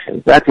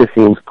 connections. That just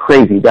seems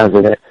crazy,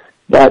 doesn't it?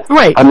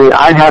 Right. I mean,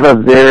 I have a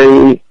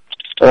very,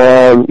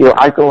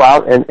 I go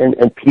out and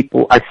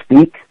I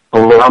speak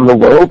around the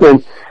world,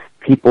 and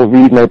people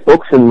read my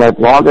books and my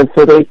blog, and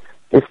so they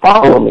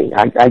follow me.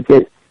 I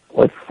get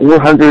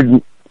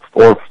 400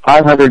 or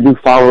 500 new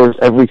followers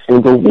every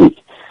single week.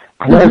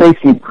 I know they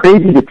seem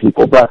crazy to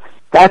people, but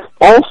that's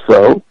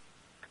also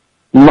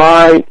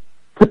my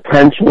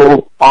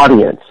potential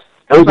audience.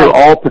 Those are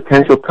all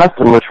potential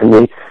customers for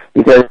me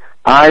because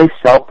I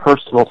sell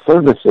personal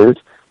services,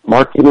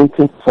 marketing,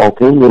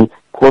 consulting, and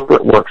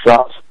corporate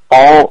workshops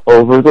all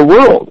over the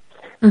world.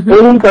 Mm-hmm.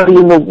 Anybody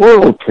in the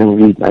world can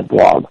read my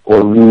blog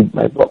or read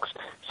my books.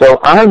 So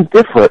I'm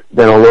different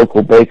than a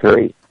local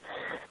bakery.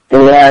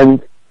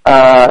 And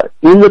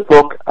in the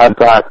book, I've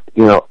got,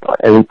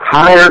 an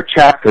entire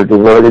chapter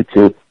devoted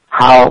to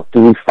how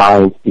do we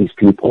find these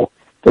people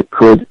that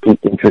could be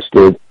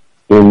interested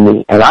in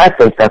me. And I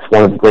think that's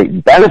one of the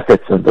great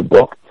benefits of the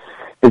book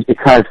is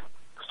because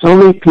so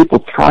many people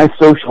try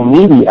social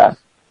media,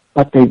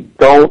 but they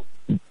don't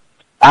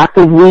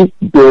actively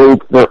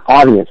build their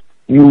audience.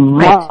 You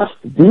must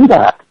do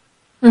that.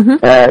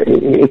 Mm-hmm.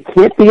 It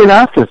can't be an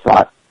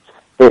afterthought.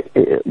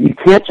 You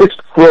can't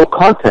just throw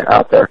content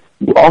out there.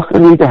 You also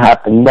need to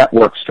have a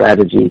network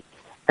strategy,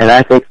 and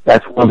I think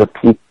that's one of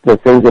the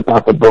things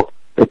about the book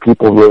that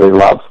people really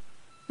love.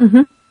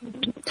 Mm-hmm.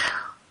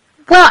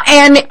 Well,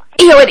 and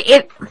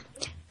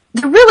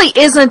there really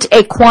isn't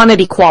a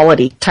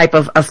quantity-quality type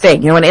of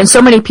thing, and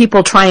so many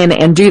people try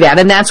and do that,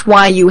 and that's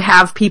why you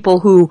have people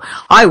who,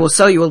 I will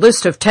sell you a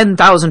list of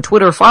 10,000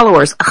 Twitter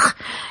followers. Ugh,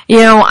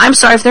 I'm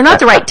sorry, if they're not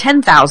the right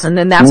 10,000,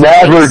 then that's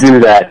Never do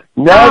that.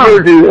 Never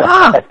do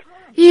that.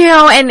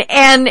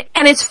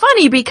 And it's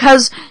funny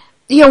because,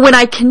 when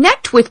I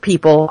connect with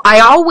people,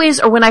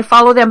 when I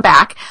follow them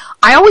back,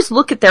 I always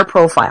look at their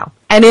profile.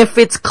 And if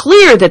it's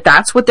clear that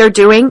that's what they're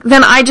doing,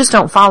 then I just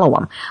don't follow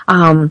them.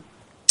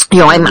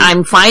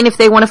 I'm fine if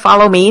they want to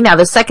follow me. Now,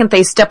 the second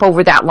they step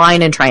over that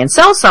line and try and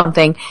sell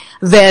something,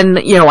 then,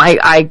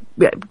 I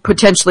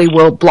potentially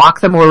will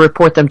block them or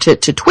report them to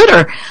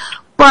Twitter.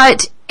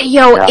 But,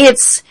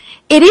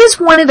 it is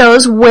one of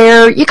those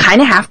where you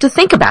kind of have to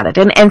think about it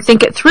and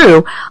think it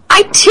through.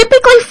 I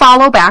typically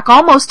follow back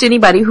almost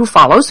anybody who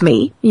follows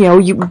me.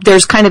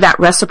 There's kind of that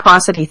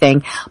reciprocity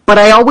thing, but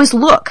I always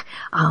look,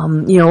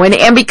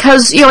 and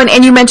because,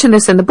 and you mentioned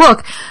this in the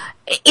book,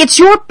 it's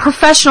your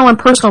professional and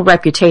personal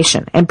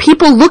reputation, and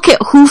people look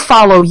at who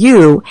follow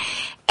you.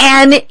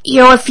 And,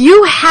 if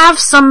you have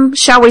some,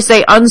 shall we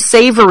say,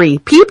 unsavory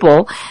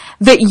people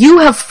that you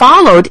have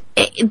followed,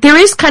 there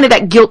is kind of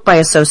that guilt by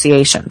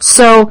association.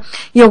 So,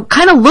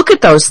 kind of look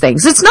at those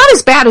things. It's not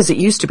as bad as it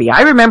used to be.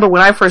 I remember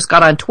when I first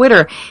got on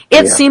Twitter,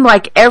 it seemed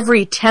like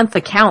every 10th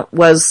account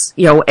was,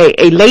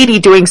 a lady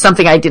doing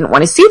something I didn't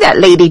want to see that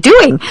lady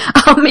doing.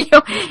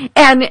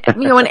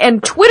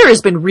 And Twitter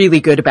has been really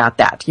good about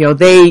that.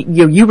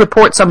 You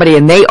report somebody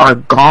and they are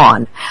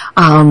gone.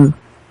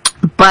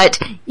 But,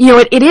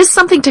 it is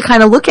something to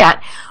kind of look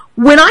at.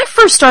 When I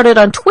first started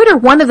on Twitter,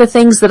 one of the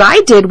things that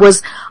I did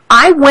was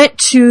I went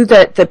to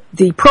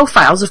the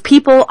profiles of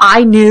people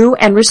I knew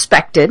and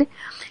respected,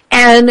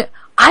 and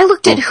I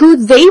looked at who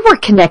they were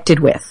connected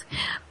with.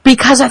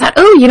 because I thought,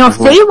 if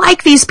they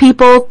like these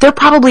people, they're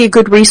probably a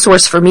good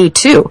resource for me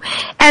too.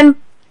 And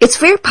it's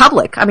very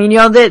public. I mean,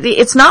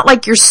 it's not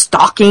like you're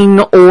stalking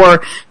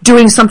or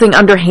doing something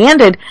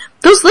underhanded.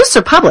 Those lists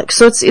are public,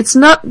 so it's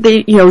not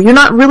you're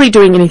not really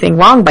doing anything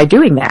wrong by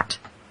doing that.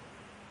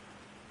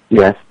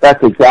 Yes,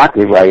 that's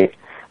exactly right.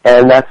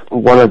 And that's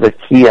one of the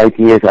key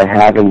ideas I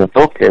have in the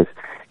book is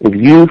if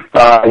you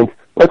find,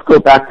 let's go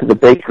back to the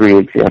bakery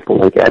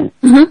example again.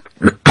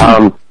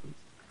 Mm-hmm.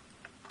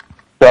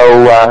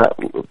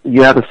 So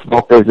you have a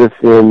small business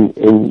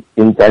in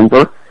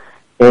Denver,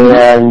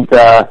 and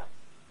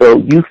so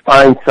you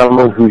find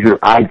someone who's your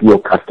ideal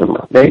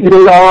customer. Maybe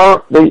they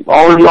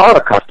already are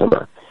a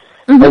customer.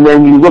 Mm-hmm. And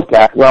then you look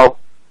at, well,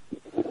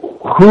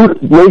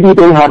 maybe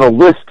they have a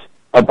list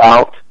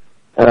about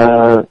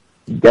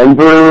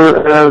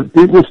Denver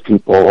business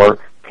people or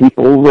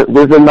people that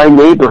live in my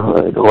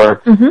neighborhood,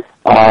 or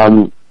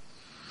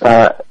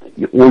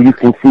where you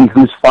can see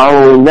who's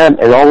following them,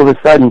 and all of a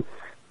sudden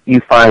you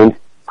find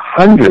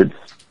hundreds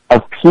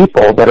of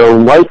people that are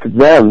like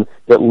them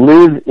that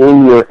live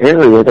in your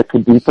area that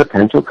could be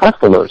potential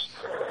customers.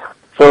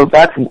 So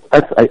that's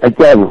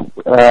again,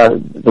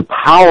 the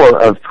power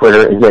of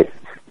Twitter is that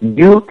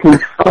you can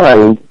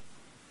find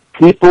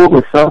people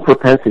with some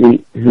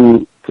propensity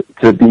to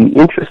be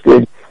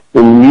interested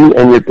in you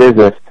and your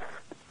business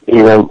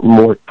in a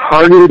more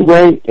targeted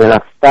way, in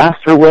a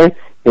faster way,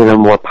 in a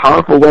more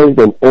powerful way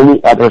than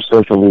any other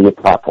social media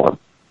platform.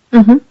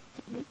 Mm-hmm.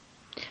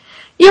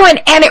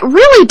 And it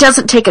really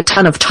doesn't take a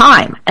ton of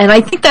time. And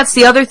I think that's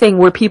the other thing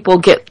where people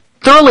get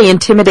thoroughly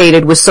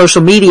intimidated with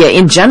social media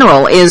in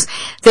general is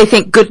they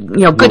think,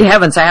 good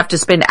heavens, I have to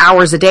spend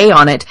hours a day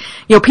on it.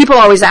 People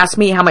always ask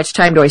me how much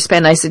time do I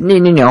spend. I said,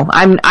 no,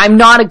 I'm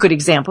not a good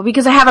example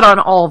because I have it on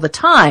all the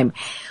time.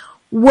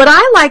 What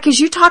I like is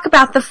you talk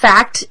about the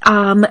fact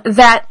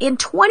that in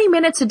 20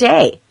 minutes a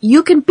day,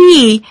 you can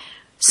be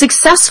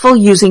successful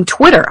using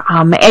Twitter.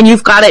 And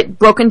you've got it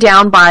broken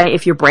down by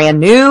if you're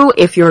brand new,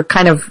 if you're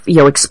kind of,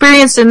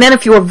 experienced, and then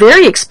if you're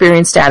very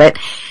experienced at it.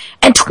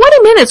 And 20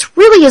 minutes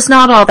really is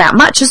not all that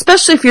much,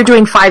 especially if you're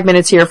doing 5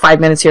 minutes here, 5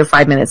 minutes here,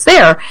 5 minutes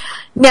there.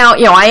 Now,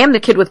 I am the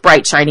kid with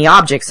bright, shiny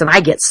objects, and I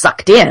get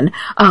sucked in.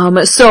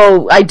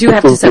 So I do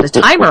have to set a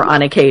timer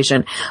on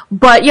occasion.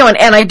 But,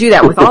 and I do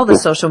that with all the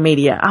social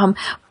media.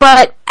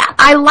 But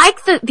I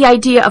like the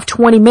idea of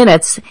 20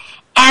 minutes.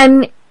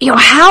 And,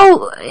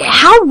 how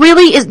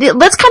really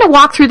let's kind of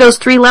walk through those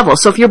three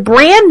levels. So if you're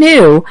brand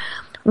new,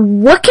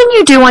 what can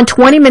you do on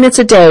 20 minutes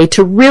a day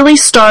to really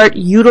start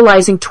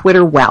utilizing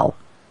Twitter well?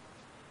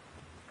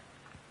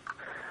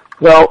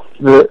 Well,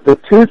 the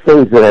two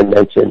things that I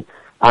mentioned,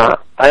 I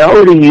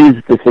already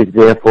used this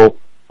example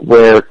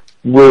where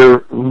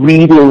we're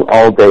reading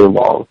all day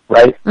long,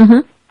 right?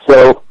 Mm-hmm.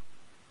 So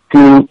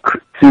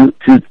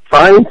to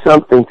find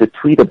something to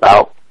tweet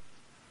about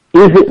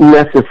isn't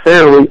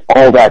necessarily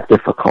all that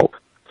difficult.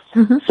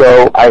 Mm-hmm.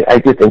 So I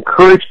just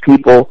encourage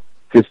people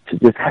to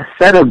just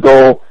set a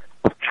goal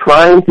of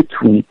trying to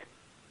tweet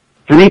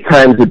 3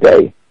 times a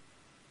day,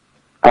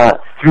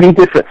 3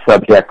 different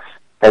subjects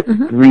at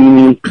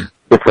 3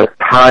 different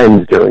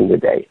times during the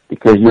day,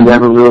 because you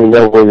never really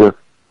know where your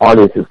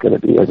audience is going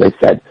to be, as I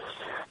said.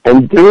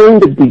 And during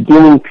the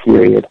beginning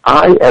period,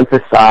 I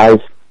emphasize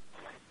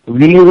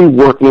really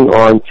working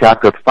on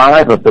chapter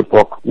 5 of the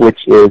book,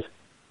 which is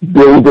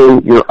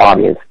building your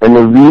audience. And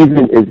the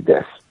reason is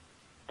this.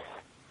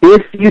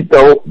 If you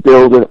don't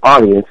build an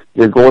audience,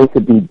 you're going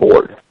to be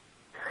bored.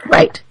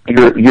 Right.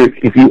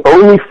 If you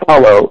only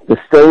follow the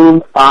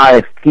same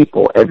 5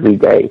 people every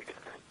day,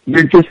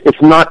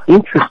 it's not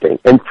interesting.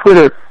 And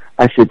Twitter,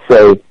 I should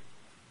say,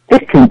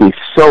 it can be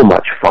so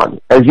much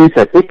fun. As you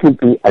said, it can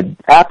be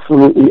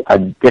absolutely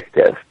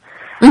addictive.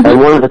 Mm-hmm. And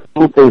one of the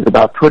cool things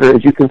about Twitter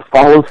is you can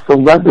follow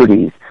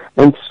celebrities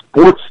and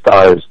sports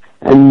stars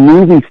and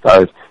movie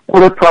stars.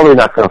 Well, they're probably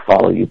not going to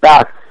follow you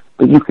back,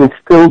 but you can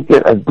still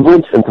get a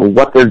glimpse into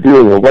what they're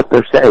doing or what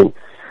they're saying.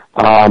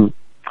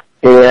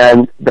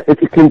 And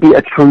it can be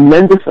a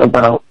tremendous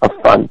amount of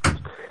fun.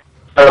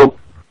 So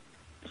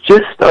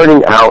just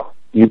starting out,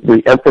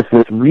 the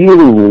emphasis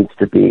really needs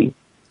to be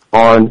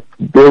on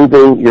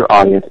building your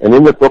audience. And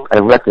in the book, I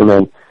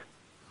recommend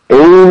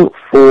aim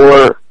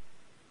for,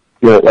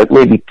 like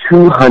maybe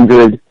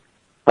 200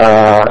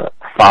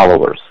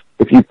 followers.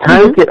 If you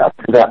kind of get up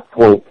to that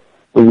point,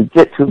 when you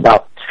get to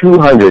about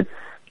 200,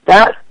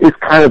 that is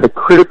kind of the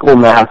critical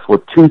mass where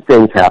 2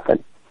 things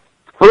happen.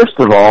 First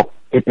of all,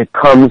 it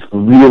becomes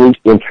really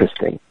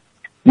interesting.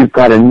 You've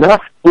got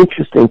enough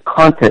interesting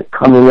content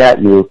coming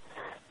at you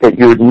that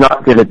you're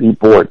not going to be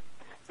bored.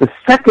 The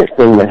second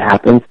thing that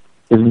happens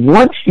is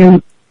once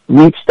you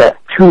reach that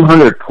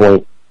 200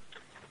 point,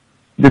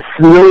 the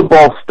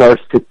snowball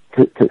starts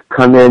to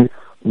come in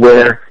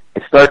where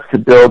it starts to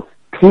build.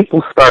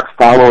 People start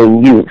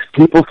following you.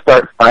 People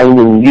start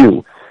finding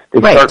you. They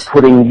start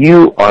putting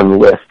you on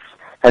lists.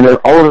 And then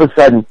all of a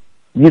sudden,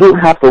 you don't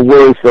have to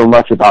worry so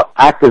much about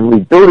actively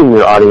building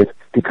your audience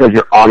because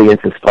your audience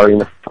is starting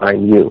to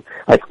find you.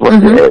 Like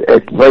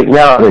right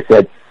now, as I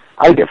said,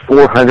 I get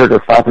 400 or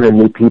 500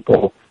 new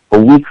people a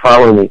week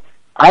following me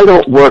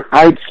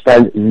I'd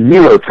spend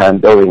zero time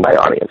building my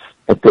audience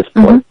at this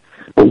point.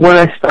 But when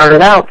I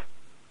started out,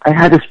 I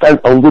had to spend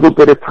a little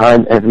bit of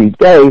time every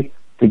day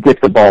to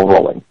get the ball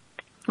rolling.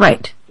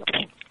 Right.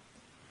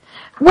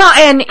 Well,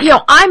 and,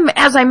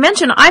 as I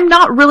mentioned, I'm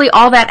not really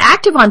all that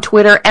active on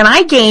Twitter, and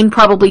I gain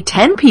probably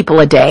 10 people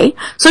a day.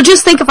 So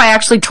just think if I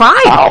actually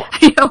tried, wow.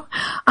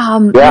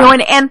 And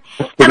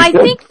I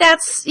think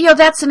that's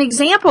an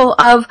example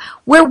of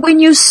where when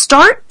you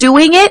start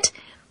doing it,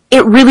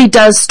 it really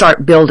does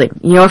start building.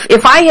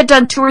 If I had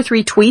done 2 or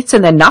 3 tweets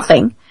and then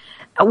nothing,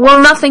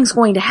 well, nothing's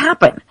going to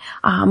happen.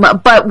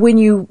 But when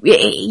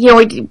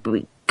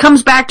it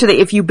comes back to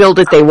if you build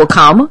it, they will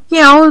come.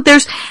 There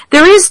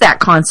is that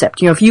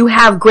concept. If you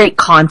have great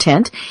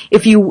content,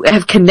 if you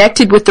have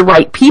connected with the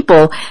right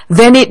people,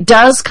 then it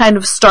does kind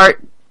of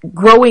start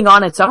growing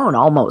on its own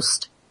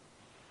almost.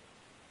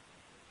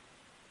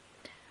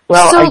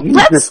 Well, I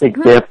use this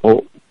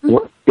example.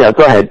 Yeah,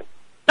 go ahead.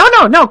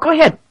 No, go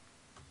ahead.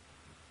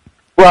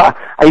 Well,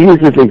 I use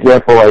this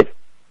example.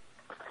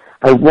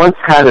 I once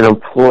had an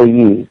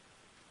employee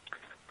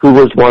who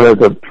was one of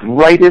the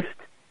brightest,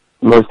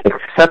 most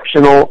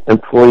exceptional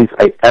employees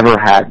I ever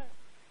had.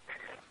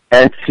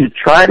 And to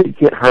try to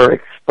get her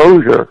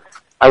exposure,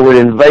 I would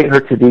invite her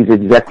to these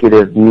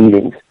executive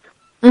meetings.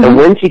 And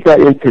when she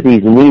got into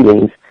these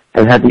meetings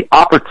and had the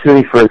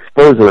opportunity for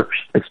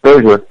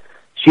exposure,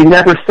 she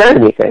never said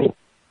anything.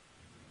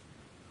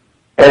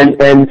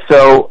 And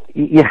so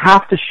you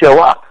have to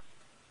show up.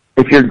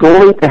 If you're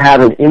going to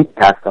have an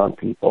impact on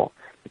people,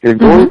 if you're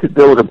going to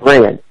build a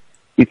brand,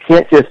 you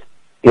can't just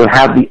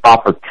have the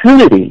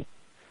opportunity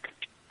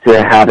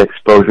to have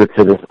exposure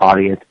to this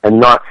audience and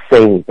not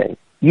say anything.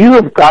 You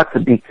have got to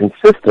be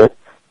consistent.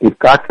 You've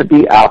got to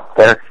be out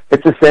there.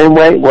 It's the same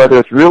way, whether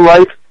it's real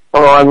life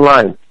or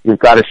online. You've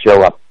got to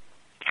show up.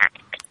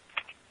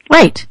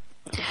 Right.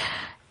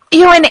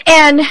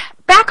 And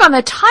back on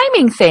the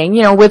timing thing,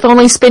 with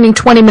only spending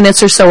 20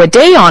 minutes or so a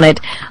day on it,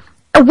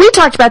 we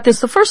talked about this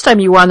the first time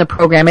you were on the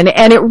program, and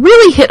it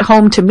really hit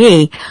home to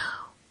me.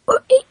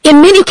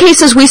 In many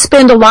cases, we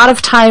spend a lot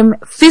of time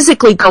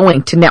physically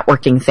going to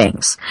networking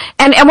things.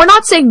 And we're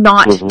not saying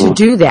not to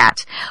do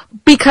that,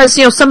 because,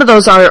 some of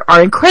those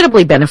are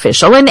incredibly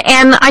beneficial. And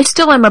I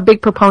still am a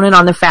big proponent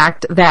on the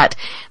fact that,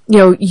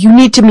 you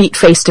need to meet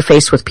face to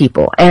face with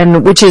people.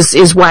 And which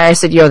is why I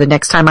said, the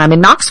next time I'm in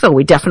Knoxville,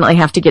 we definitely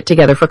have to get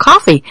together for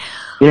coffee.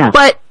 Yeah.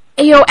 But,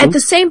 at the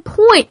same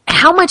point,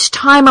 how much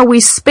time are we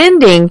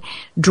spending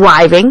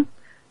driving,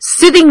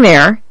 sitting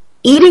there,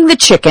 eating the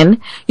chicken,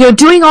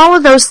 doing all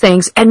of those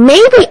things, and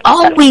maybe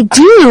all we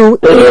do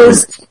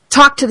is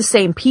talk to the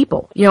same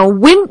people.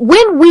 When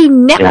we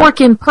network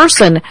in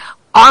person,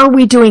 are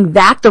we doing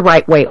that the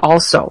right way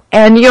also?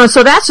 And,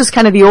 so that's just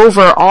kind of the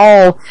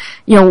overall,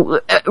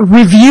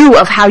 review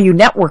of how you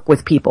network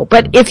with people.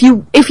 But if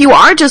you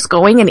are just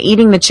going and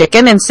eating the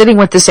chicken and sitting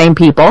with the same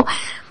people,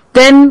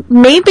 then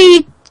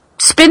maybe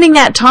spending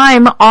that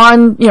time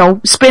on,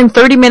 spend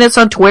 30 minutes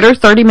on Twitter,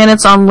 30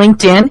 minutes on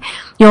LinkedIn,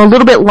 a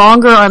little bit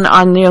longer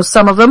on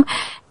some of them.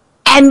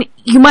 And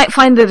you might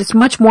find that it's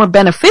much more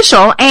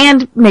beneficial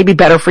and maybe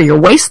better for your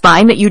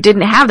waistline that you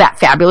didn't have that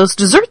fabulous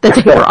dessert that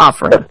they were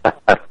offering.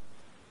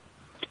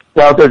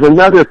 Well, there's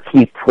another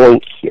key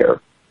point here,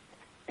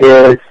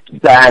 is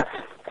that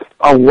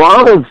a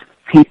lot of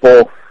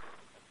people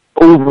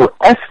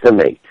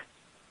overestimate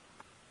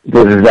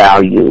the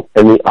value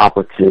and the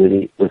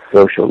opportunity with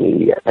social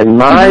media. And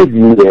my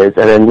view is,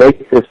 and I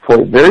make this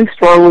point very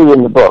strongly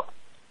in the book,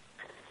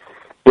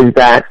 is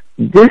that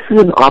this is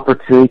an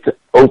opportunity to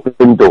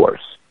open doors.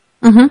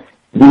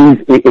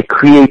 It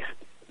creates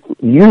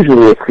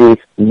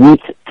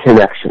weak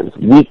connections,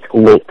 weak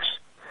links.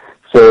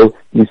 So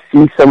you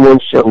see someone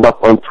show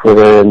up on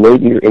Twitter and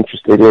maybe you're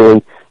interested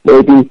in,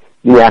 maybe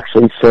you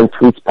actually send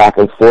tweets back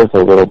and forth a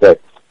little bit.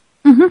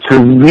 To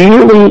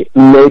really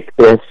make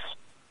this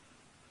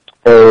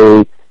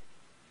a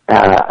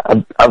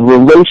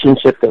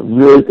relationship that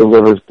really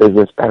delivers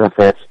business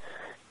benefits,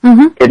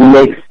 it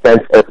makes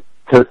sense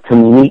to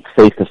meet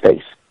face to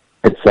face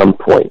at some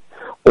point,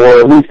 or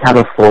at least have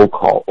a phone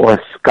call or a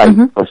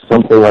Skype or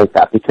something like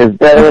that, because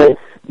then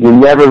you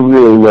never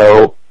really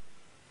know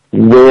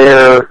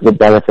where the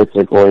benefits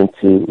are going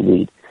to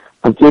lead.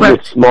 I'll give you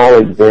a small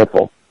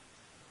example.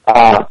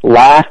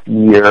 Last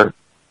year,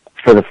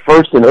 for the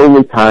first and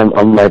only time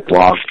on my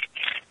blog,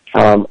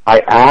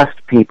 I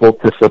asked people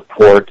to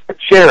support a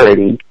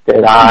charity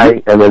that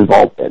I am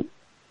involved in.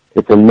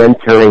 It's a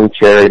mentoring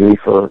charity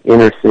for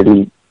inner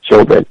city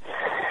children.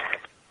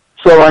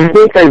 So I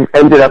think I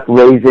ended up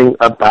raising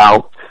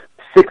about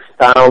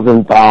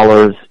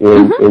 $6,000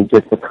 in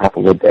just a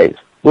couple of days,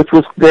 which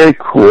was very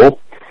cool.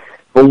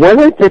 But when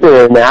I did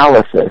an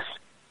analysis,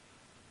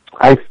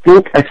 I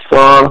think I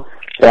saw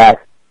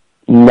that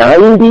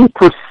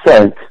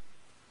 90%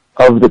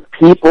 of the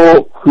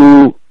people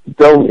who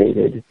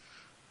donated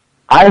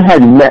I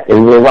had met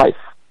in real life.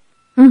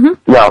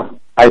 Now,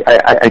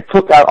 I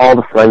took out all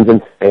the friends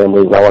and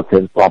family,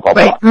 relatives, blah, blah,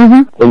 blah.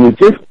 When you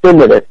just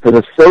limit it to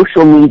the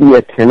social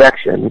media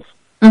connections,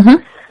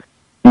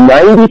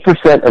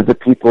 90% of the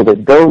people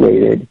that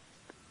donated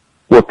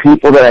were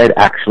people that I had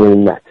actually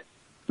met.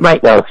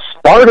 Right. Now, it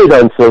started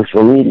on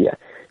social media.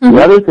 Mm-hmm.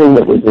 The other thing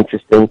that was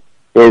interesting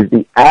is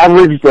the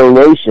average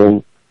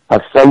donation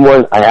of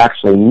someone I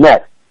actually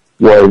met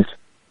was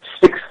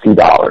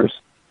 $60.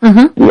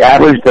 Mm-hmm. The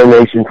average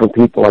donation from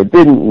people I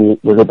didn't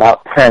meet was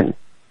about $10.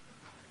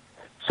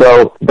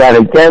 So that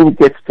again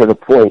gets to the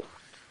point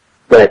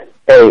that,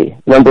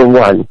 number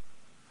one,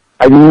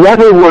 I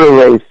never would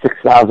have raised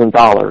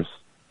 $6,000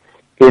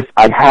 if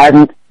I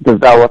hadn't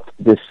developed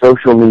this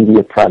social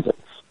media presence.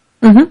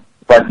 Mm-hmm.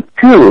 But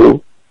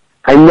two,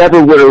 I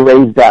never would have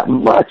raised that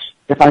much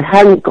if I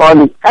hadn't gone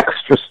the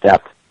extra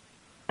step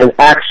and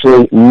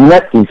actually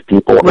met these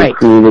people and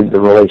created the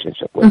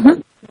relationship with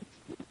them.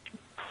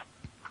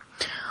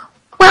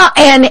 Well,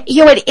 and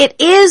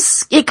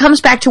it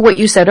comes back to what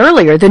you said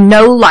earlier, the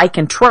know, like,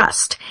 and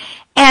trust.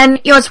 And,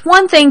 it's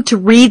one thing to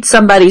read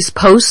somebody's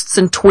posts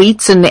and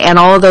tweets and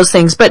all of those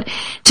things, but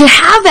to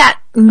have that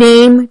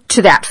name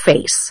to that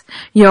face,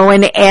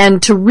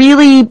 and to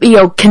really,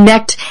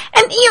 connect,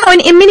 and,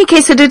 in many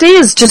cases it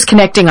is just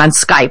connecting on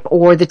Skype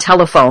or the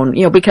telephone,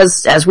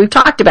 because as we've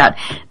talked about,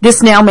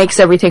 this now makes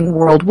everything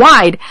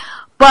worldwide.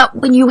 But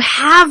when you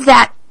have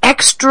that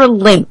extra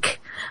link,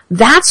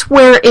 that's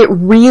where it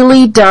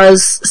really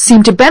does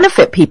seem to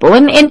benefit people.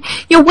 And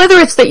whether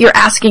it's that you're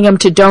asking them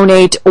to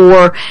donate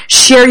or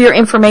share your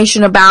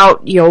information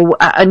about,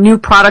 a new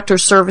product or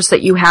service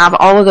that you have,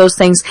 all of those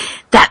things,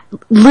 that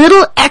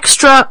little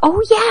extra,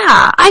 oh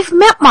yeah, I've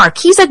met Mark.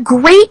 He's a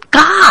great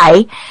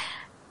guy.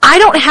 I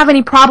don't have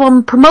any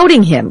problem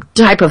promoting him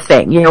type of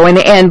thing,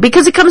 and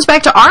because it comes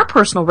back to our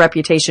personal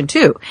reputation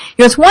too.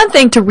 It's one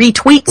thing to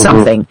retweet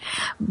something,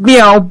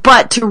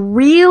 but to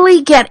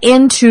really get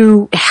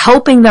into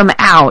helping them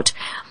out,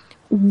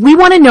 we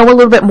want to know a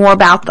little bit more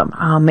about them.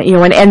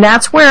 And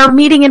that's where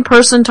meeting in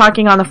person,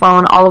 talking on the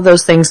phone, all of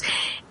those things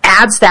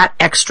adds that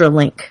extra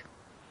link.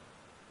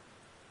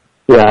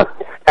 Yeah,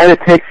 and it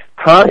takes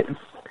time.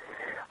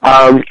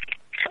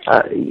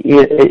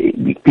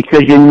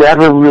 Because you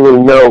never really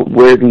know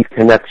where these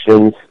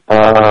connections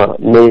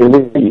may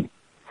lead.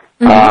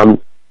 Mm-hmm.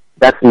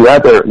 That's the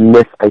other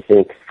myth, I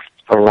think,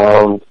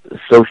 around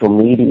social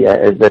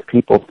media is that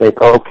people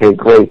think, okay,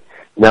 great,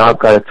 now I've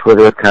got a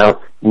Twitter account,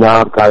 now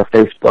I've got a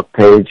Facebook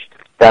page,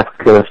 that's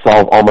going to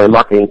solve all my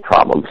marketing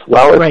problems.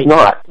 Well, it's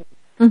not.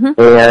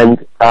 Mm-hmm.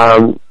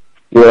 And,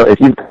 if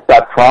you've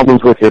got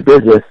problems with your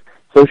business,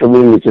 social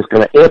media is just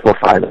going to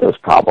amplify those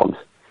problems.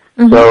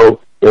 Mm-hmm.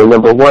 So,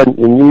 number one,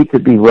 you need to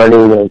be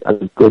running a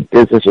good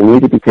business. You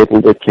need to be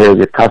taking good care of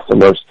your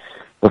customers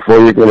before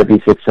you're going to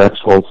be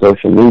successful in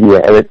social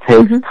media. And it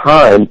takes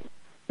time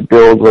to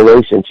build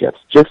relationships,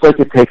 just like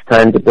it takes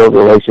time to build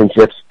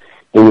relationships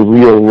in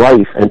real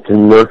life and to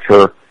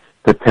nurture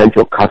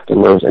potential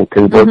customers and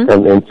convert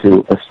them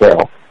into a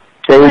sale.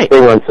 Same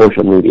thing on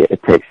social media.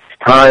 It takes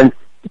time.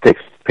 It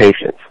takes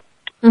patience.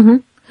 Mm-hmm.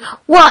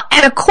 Well,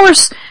 and of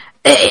course,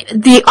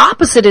 the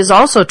opposite is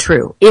also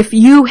true. If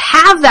you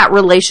have that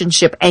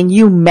relationship and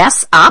you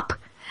mess up,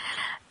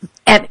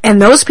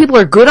 and those people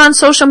are good on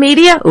social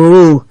media,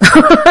 ooh,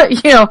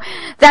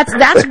 that's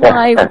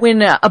why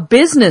when a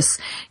business,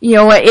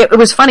 it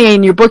was funny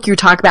in your book you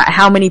talk about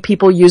how many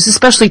people use,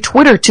 especially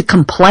Twitter, to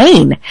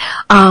complain,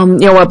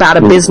 about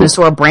a business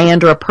or a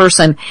brand or a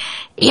person.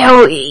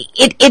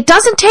 It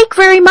doesn't take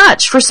very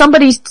much for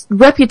somebody's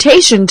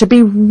reputation to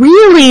be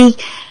really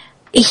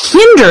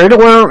hindered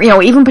or,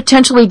 even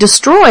potentially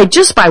destroyed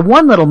just by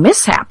one little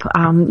mishap,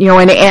 and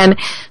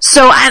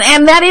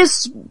that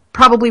is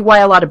probably why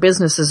a lot of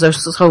businesses are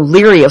so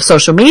leery of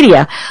social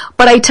media.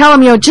 But I tell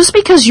them, just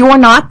because you're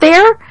not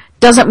there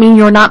doesn't mean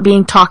you're not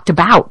being talked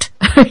about.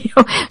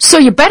 So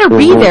you better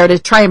be there to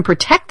try and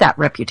protect that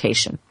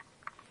reputation.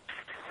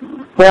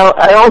 Well,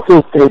 I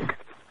also think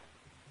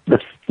the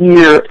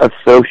fear of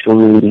social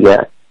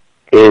media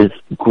is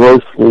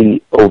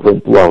grossly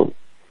overblown.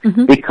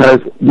 Mm-hmm. Because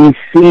we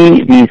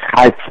see these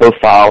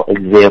high-profile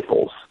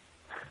examples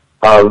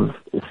of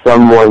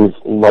someone's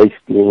life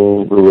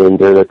being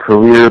ruined or their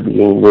career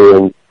being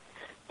ruined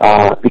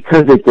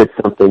because they did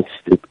something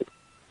stupid.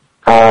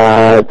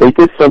 They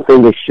did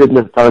something they shouldn't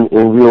have done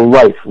in real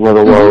life, let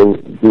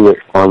alone do it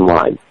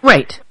online.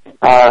 Right.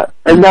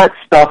 And that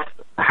stuff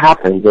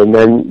happens, and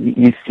then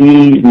you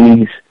see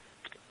these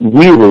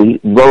really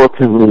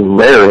relatively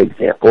rare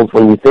examples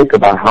when you think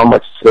about how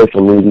much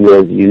social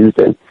media is used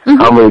and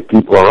how many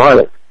people are on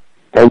it.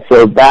 And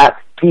so that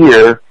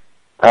fear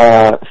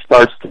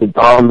starts to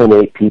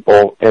dominate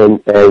people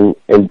and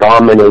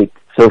dominate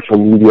social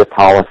media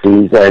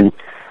policies, and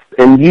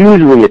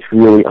usually it's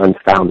really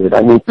unfounded.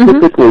 I mean,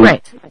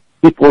 typically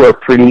people are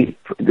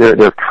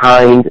they're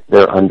kind,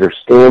 they're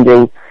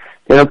understanding.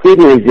 And I'll give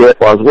you an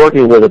example. I was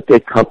working with a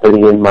big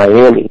company in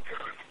Miami,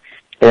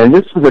 and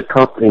this was a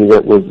company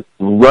that was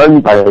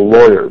run by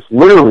lawyers,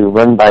 literally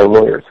run by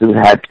lawyers who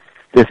had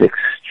this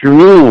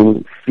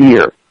extreme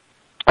fear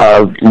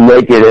of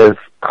negative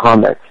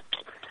comments.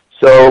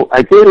 So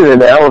I did an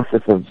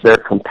analysis of their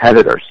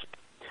competitors,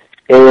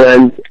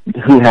 and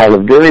who had a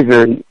very,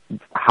 very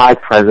high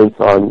presence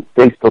on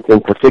Facebook in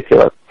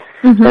particular.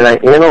 Mm-hmm. And I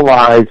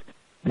analyzed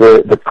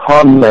the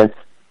comments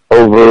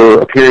over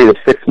a period of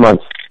 6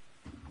 months.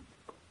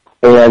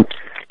 And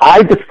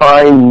I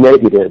define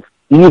negative,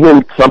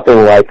 even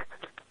something like,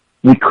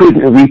 we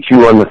couldn't reach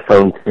you on the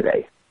phone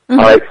today. Mm-hmm.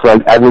 All right, so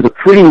I was a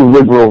pretty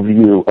liberal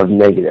view of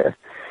negative.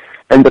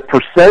 And the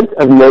percent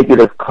of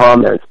negative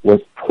comments was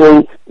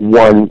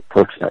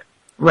 0.1%.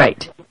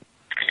 Right.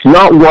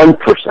 Not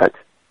 1%.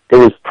 It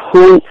was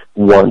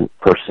 0.1%.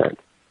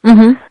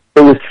 Mm-hmm.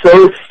 It was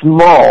so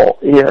small.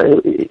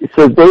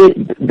 So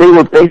they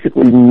were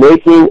basically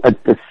making a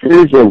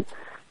decision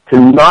to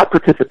not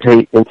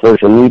participate in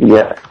social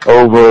media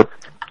over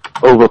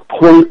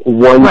 0.1%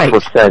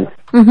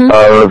 mm-hmm.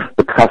 of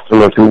the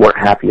customers who weren't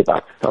happy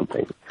about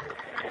something.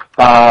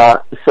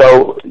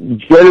 So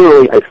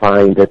generally, I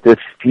find that this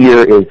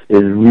fear is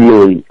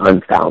really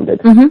unfounded.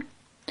 Mm-hmm.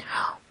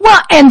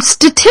 Well, and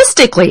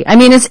statistically, I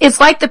mean, it's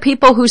like the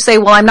people who say,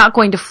 well, I'm not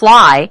going to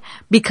fly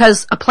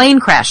because a plane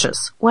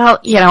crashes. Well,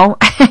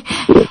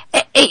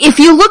 if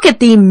you look at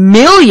the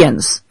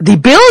millions, the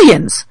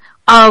billions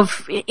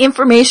of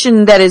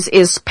information that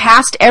is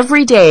passed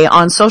every day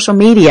on social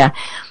media,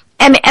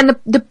 and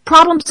the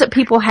problems that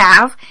people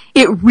have,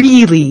 it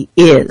really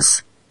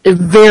is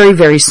very,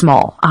 very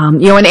small.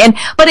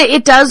 But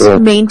it does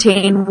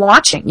maintain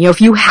watching.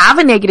 If you have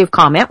a negative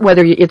comment,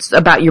 whether it's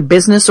about your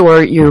business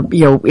or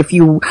if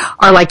you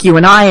are like you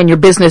and I and your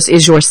business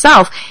is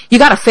yourself, you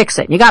gotta fix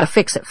it. You gotta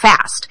fix it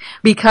fast.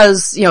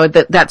 Because,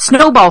 that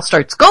snowball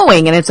starts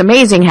going, and it's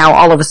amazing how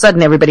all of a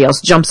sudden everybody else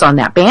jumps on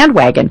that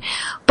bandwagon.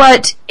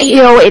 But,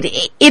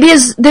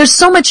 there's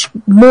so much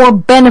more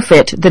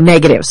benefit than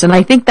negatives. And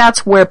I think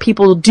that's where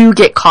people do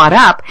get caught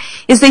up,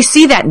 is they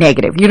see that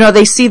negative.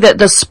 They see that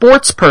the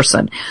sports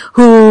person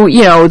who,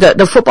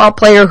 the football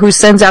player who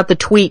sends out the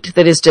tweet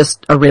that is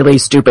just a really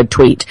stupid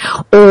tweet.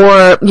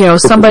 Or,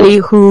 somebody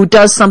who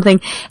does something,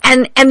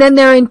 and then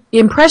their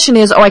impression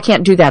is, oh, I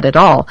can't do that at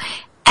all.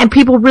 And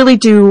people really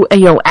do,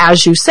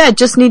 as you said,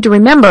 just need to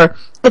remember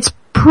it's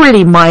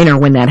pretty minor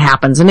when that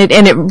happens, and it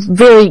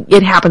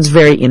happens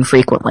very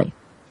infrequently.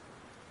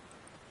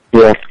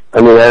 Yes,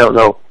 I mean, I don't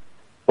know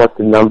what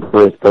the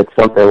number is, but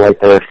something like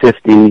there are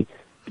 50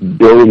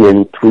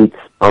 billion tweets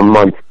a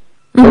month.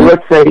 Mm-hmm. And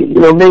let's say,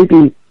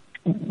 maybe,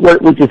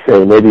 what would you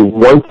say, maybe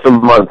once a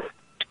month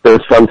there's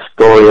some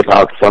story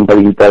about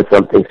somebody who does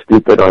something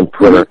stupid on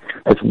Twitter.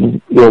 That's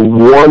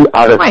 1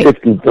 out of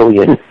 50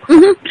 billion.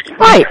 Mm-hmm.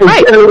 Right.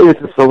 Generally,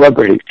 it's a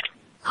celebrity.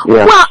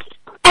 Yeah. Well,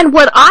 and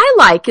what I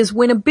like is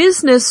when a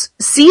business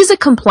sees a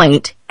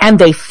complaint and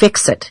they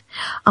fix it.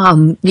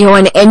 And you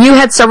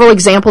had several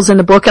examples in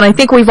the book, and I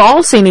think we've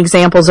all seen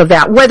examples of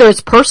that, whether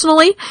it's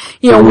personally,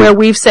 mm-hmm. where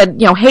we've said,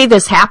 hey,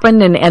 this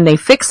happened, and they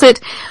fix it,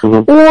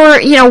 mm-hmm. or,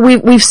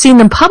 we've seen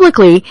them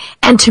publicly,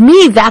 and to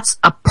me, that's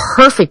a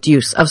perfect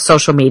use of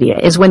social media,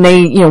 is when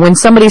they, when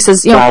somebody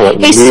says,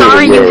 hey,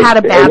 sorry you had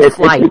a bad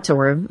flight,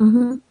 or,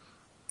 mm-hmm.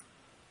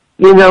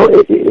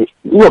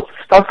 Look,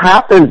 stuff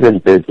happens in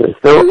business.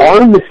 There mm-hmm.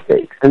 are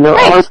mistakes, and there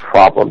are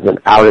problems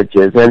and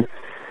outages, and,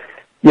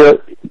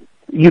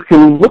 you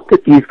can look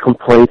at these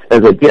complaints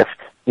as a gift,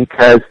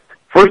 because,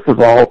 first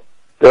of all,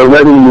 they're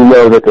letting you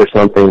know that there's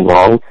something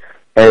wrong,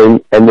 and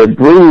they're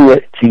bringing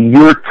it to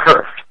your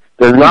turf.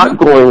 They're not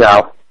mm-hmm. going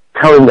out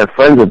telling their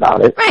friends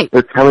about it. Right.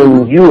 They're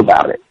telling you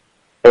about it.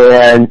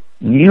 And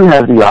you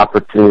have the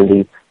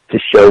opportunity to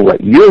show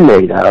what you're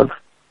made of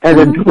and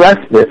mm-hmm. address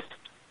this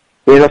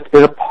in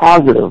a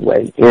positive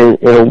way, in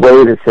a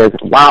way that says,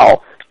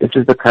 wow, this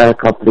is the kind of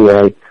company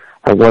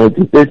I want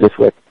to do business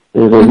with.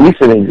 There's a mm-hmm.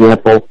 recent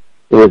example.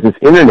 There was this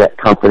internet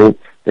company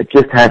that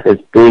just had this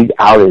big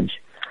outage,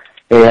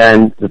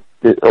 and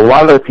a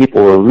lot of the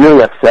people were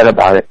really upset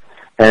about it,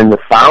 and the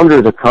founder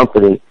of the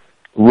company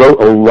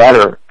wrote a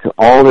letter to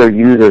all their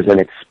users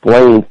and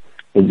explained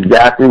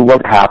exactly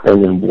what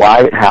happened and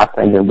why it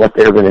happened and what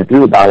they were going to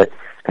do about it,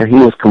 and he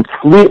was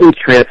completely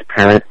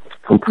transparent,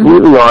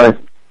 completely mm-hmm. honest,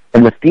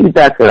 and the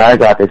feedback that I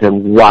got, they said,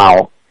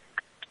 wow,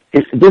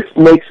 this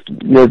makes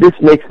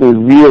me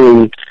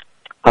really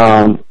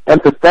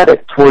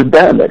empathetic toward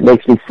them. It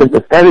makes me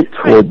sympathetic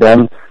toward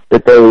them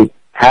that they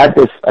had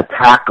this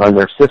attack on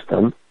their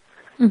system,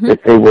 mm-hmm.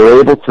 that they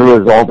were able to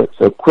resolve it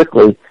so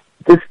quickly.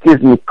 This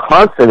gives me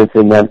confidence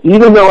in them.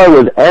 Even though I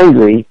was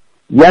angry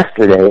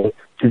yesterday,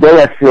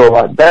 today I feel a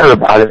lot better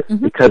about it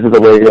mm-hmm. because of the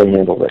way they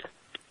handled it.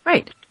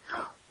 Right.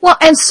 Well,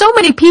 and so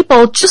many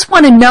people just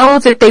want to know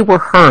that they were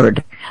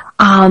heard.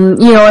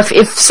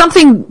 If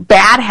something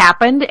bad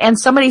happened and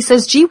somebody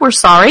says, gee, we're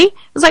sorry,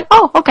 it's like,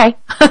 oh, okay.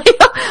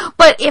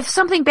 But if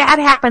something bad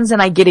happens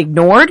and I get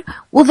ignored,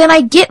 well, then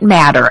I get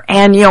madder.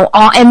 And,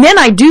 and then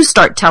I do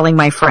start telling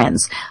my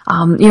friends.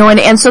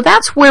 And so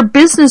that's where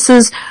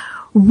businesses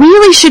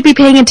really should be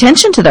paying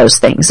attention to those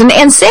things.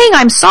 And saying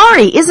I'm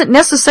sorry isn't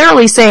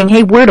necessarily saying,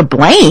 hey, we're to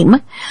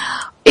blame.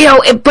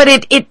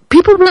 But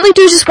people really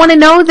do just want to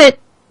know that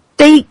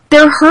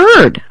they're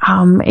heard.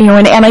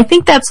 And I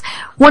think that's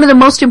one of the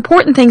most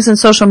important things in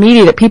social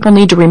media that people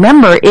need to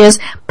remember is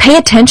pay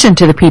attention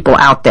to the people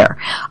out there.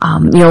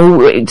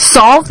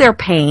 Solve their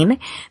pain.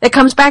 That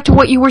comes back to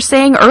what you were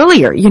saying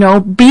earlier.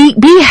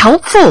 Be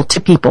helpful to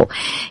people.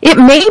 It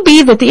may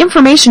be that the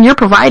information you're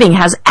providing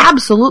has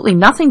absolutely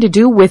nothing to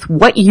do with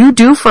what you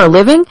do for a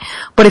living,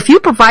 but if you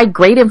provide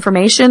great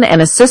information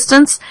and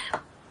assistance,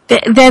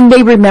 then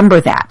they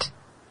remember that.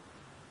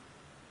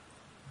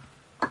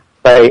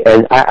 Right,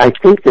 and I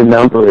think the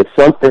number is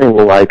something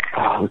like,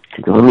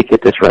 let me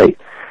get this right.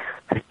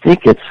 I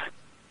think it's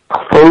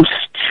close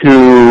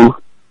to,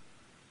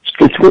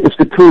 it's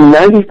between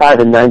 95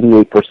 and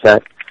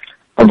 98%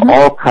 of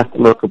all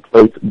customer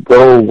complaints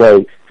go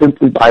away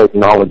simply by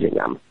acknowledging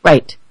them.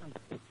 Right.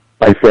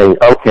 By saying,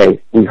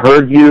 okay, we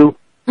heard you,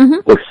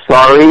 we're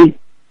sorry,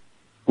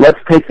 let's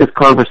take this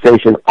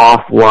conversation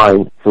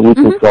offline so we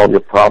can solve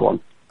your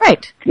problem.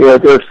 Right. There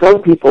are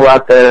some people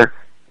out there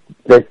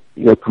that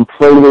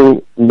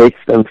complaining makes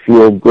them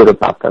feel good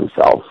about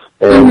themselves,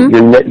 and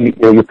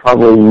you're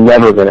probably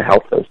never going to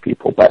help those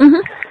people. But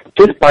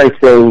just by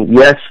saying,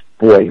 yes,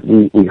 boy,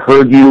 we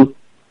heard you,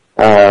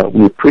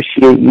 we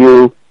appreciate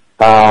you.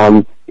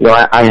 I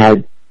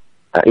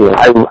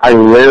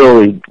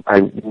rarely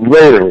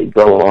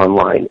go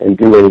online and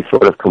do any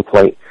sort of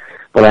complaint,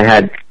 but I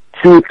had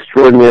two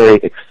extraordinary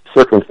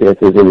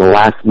circumstances in the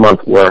last month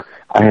where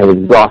I had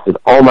exhausted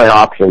all my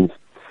options,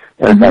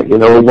 and I thought, you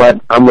know what,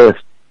 I'm going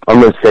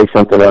to say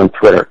something on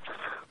Twitter.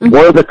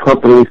 One of the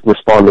companies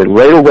responded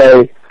right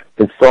away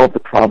and solved the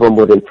problem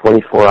within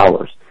 24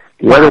 hours.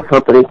 The other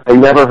company, I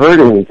never heard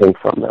anything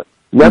from them.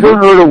 Never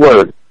heard a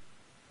word.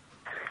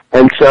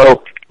 And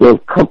so,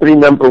 company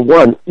number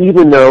one,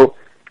 even though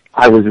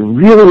I was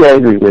really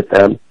angry with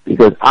them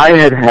because I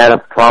had had a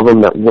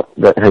problem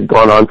that had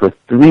gone on for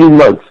 3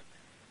 months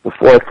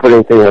before I put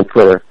anything on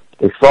Twitter,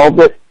 they solved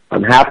it.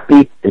 I'm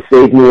happy. They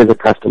saved me as a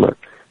customer.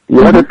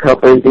 The other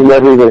company, they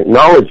never even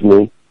acknowledged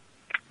me.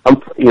 I'm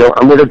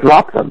going to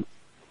drop them.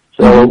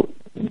 So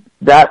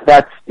that's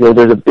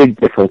there's a big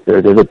difference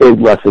there. There's a big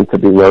lesson to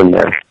be learned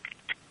there.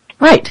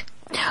 Right.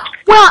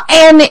 Well,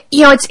 and,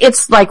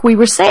 it's like we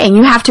were saying,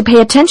 you have to pay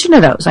attention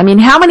to those. I mean,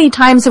 how many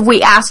times have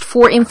we asked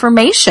for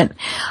information?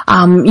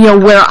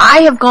 Where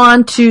I have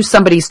gone to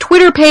somebody's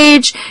Twitter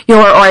page,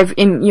 or I've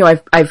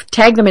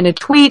tagged them in a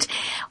tweet,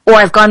 or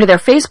I've gone to their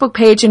Facebook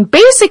page, and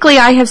basically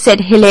I have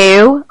said,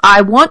 hello, I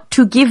want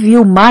to give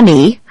you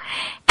money.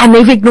 And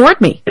they've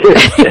ignored me.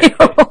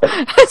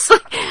 It's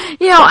like,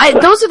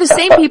 those are the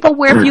same people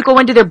where if you go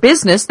into their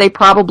business, they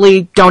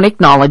probably don't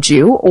acknowledge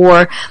you,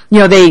 or,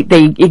 they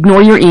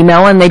ignore your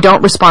email and they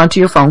don't respond to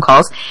your phone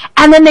calls.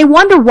 And then they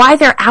wonder why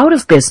they're out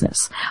of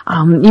business.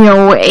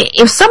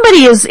 If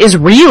somebody is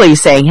really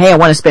saying, hey, I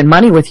want to spend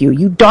money with you,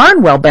 you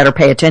darn well better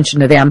pay attention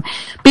to them,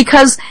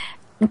 because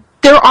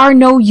there are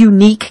no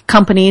unique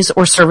companies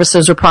or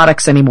services or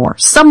products anymore.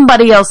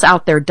 Somebody else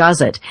out there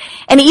does it.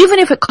 And even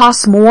if it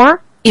costs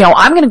more,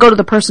 I'm going to go to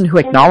the person who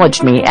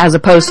acknowledged me as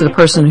opposed to the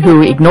person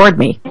who ignored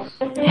me.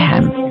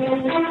 And,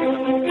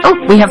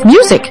 we have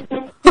music.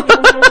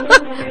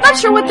 Not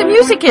sure what the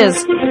music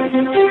is.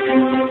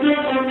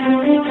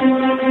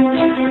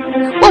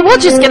 Well, we're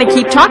just going to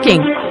keep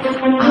talking.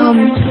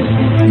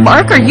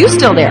 Mark, are you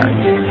still there?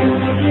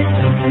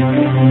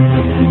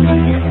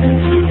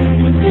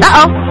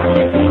 Uh-oh.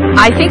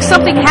 I think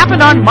something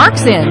happened on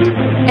Mark's end,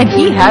 and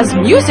he has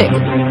music.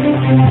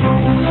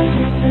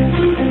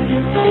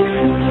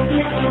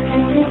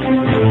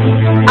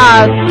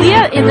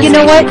 You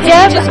know what,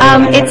 Deb?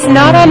 It's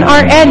not on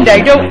our end.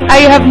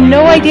 I have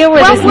no idea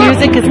where this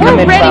music is coming from.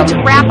 We're ready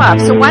to wrap up,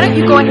 so why don't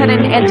you go ahead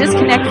and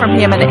disconnect from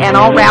him, and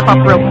I'll wrap up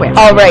real quick.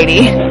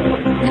 Alrighty.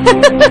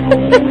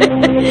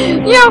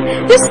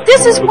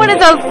 This is one of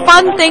the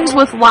fun things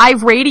with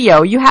live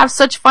radio. You have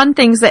such fun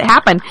things that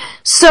happen.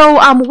 So,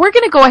 we're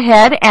gonna go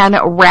ahead and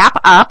wrap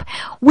up.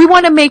 We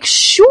want to make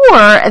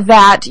sure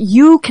that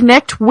you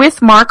connect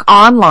with Mark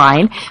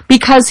online,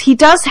 because he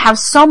does have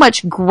so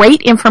much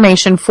great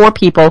information for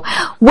people,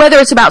 whether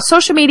it's about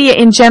social media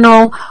in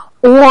general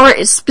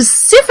or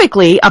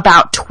specifically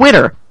about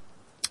Twitter.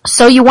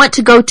 So you want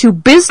to go to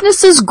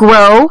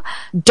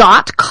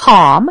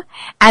businessesgrow.com,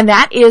 and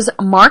that is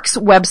Mark's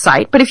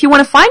website. But if you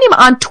want to find him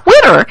on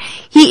Twitter,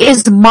 he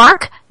is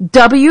Mark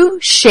W.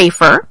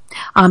 Schaefer.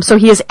 So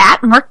he is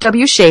at Mark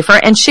W. Schaefer,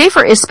 and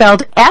Schaefer is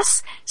spelled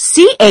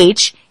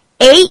S-C-H-A-E-F-E-R.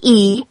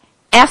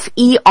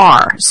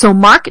 So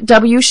Mark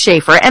W.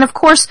 Schaefer. And of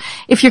course,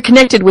 if you're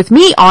connected with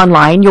me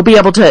online, you'll be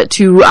able to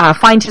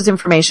find his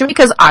information,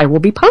 because I will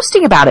be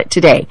posting about it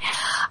today.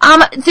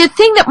 The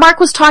thing that Mark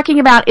was talking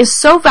about is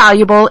so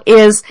valuable,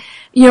 is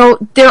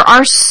there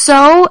are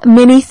so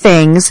many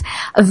things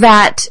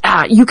that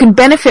you can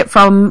benefit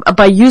from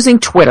by using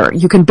Twitter.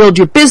 You can build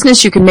your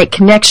business, you can make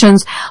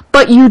connections,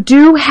 but you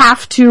do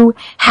have to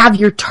have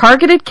your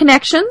targeted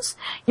connections.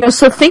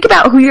 So think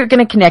about who you're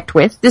going to connect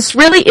with. This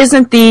really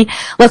isn't the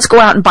let's go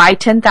out and buy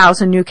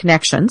 10,000 new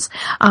connections.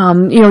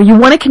 You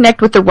want to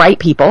connect with the right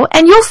people,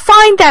 and you'll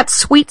find that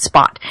sweet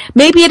spot.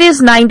 Maybe it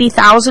is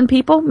 90,000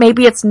 people,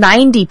 maybe it's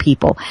 90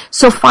 people.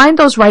 So find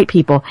those right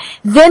people.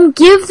 Then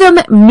give them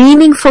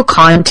meaningful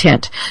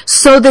content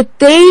so that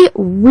they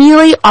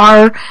really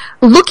are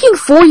looking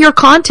for your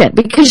content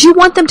because you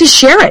want them to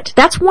share it.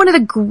 That's one of the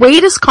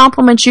greatest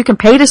compliments you can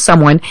pay to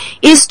someone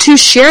is to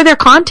share their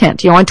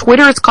content. On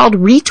Twitter it's called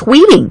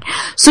retweeting.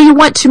 So you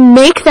want to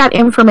make that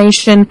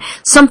information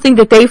something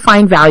that they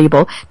find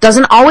valuable.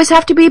 Doesn't always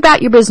have to be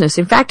about your business.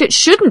 In fact, it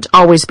shouldn't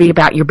always be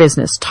about your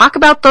business. Talk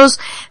about those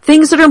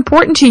things that are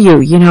important to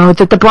you,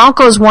 that the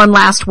Broncos won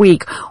last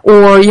week,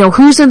 or,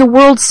 who's in the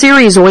World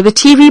Series, or the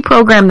TV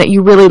program that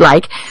you really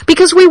like,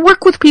 because we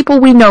work with people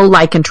we know,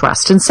 like, and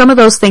trust, and some of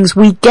those things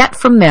we get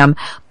from them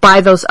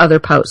by those other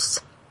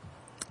posts.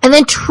 And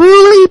then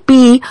truly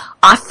be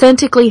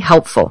authentically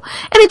helpful.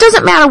 And it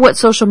doesn't matter what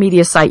social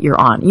media site you're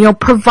on.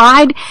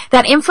 Provide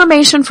that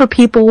information for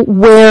people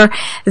where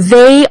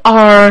they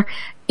are,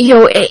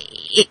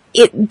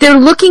 they're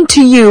looking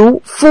to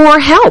you for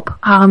help.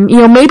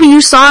 Maybe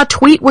you saw a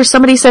tweet where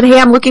somebody said, hey,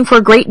 I'm looking for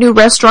a great new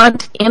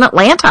restaurant in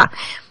Atlanta.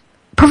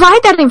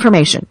 Provide that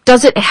information.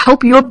 Does it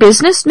help your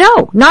business?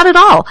 No, not at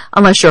all,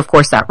 unless you're, of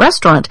course, that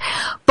restaurant.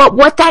 But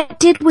what that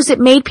did was it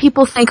made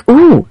people think,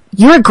 ooh,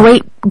 you're a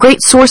great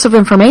source of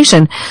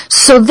information.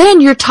 So then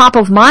you're top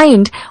of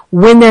mind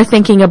when they're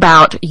thinking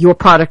about your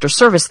product or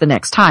service the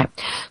next time.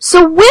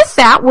 So with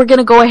that, we're going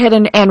to go ahead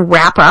and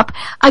wrap up.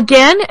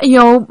 Again,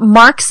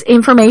 Mark's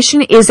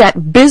information is at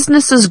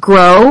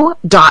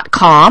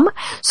businessesgrow.com.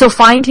 So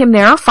find him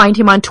there. Find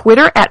him on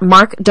Twitter at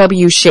Mark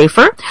W.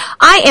 Schaefer.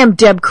 I am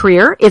Deb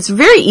Creer. It's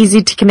very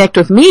easy to connect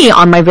with me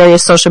on my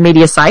various social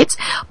media sites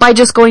by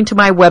just going to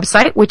my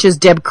website, which is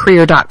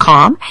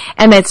debcreer.com,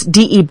 and that's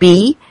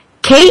DEBKRIER.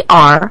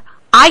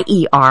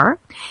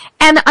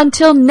 And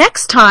until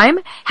next time,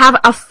 have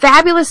a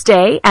fabulous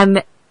day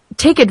and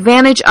take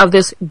advantage of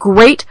this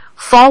great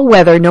fall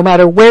weather no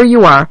matter where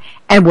you are,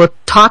 and we'll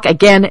talk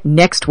again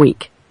next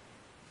week.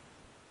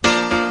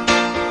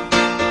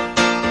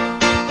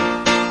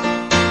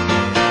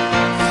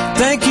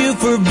 Thank you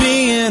for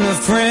being a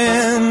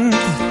friend.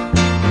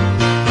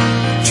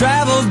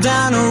 Travel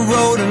down a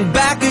road and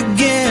back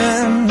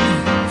again.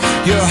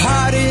 Your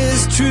heart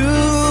is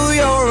true,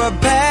 you're a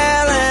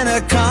pal and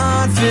a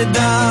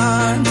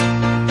confidant.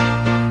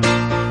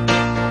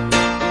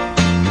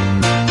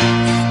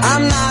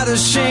 I'm not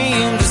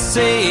ashamed to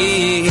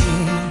say,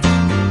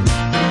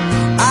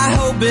 I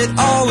hope it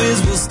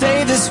always will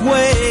stay this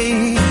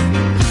way.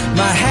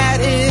 My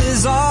hat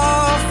is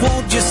off,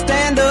 won't you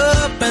stand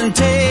up and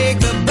take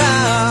the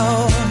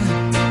bow?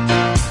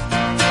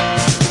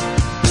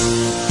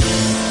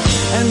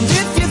 And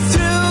if you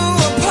threw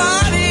a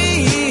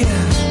party.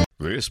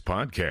 This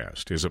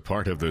podcast is a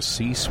part of the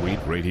C-Suite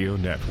Radio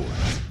Network.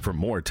 For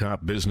more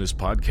top business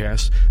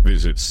podcasts,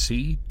 visit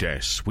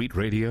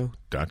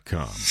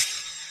c-suiteradio.com.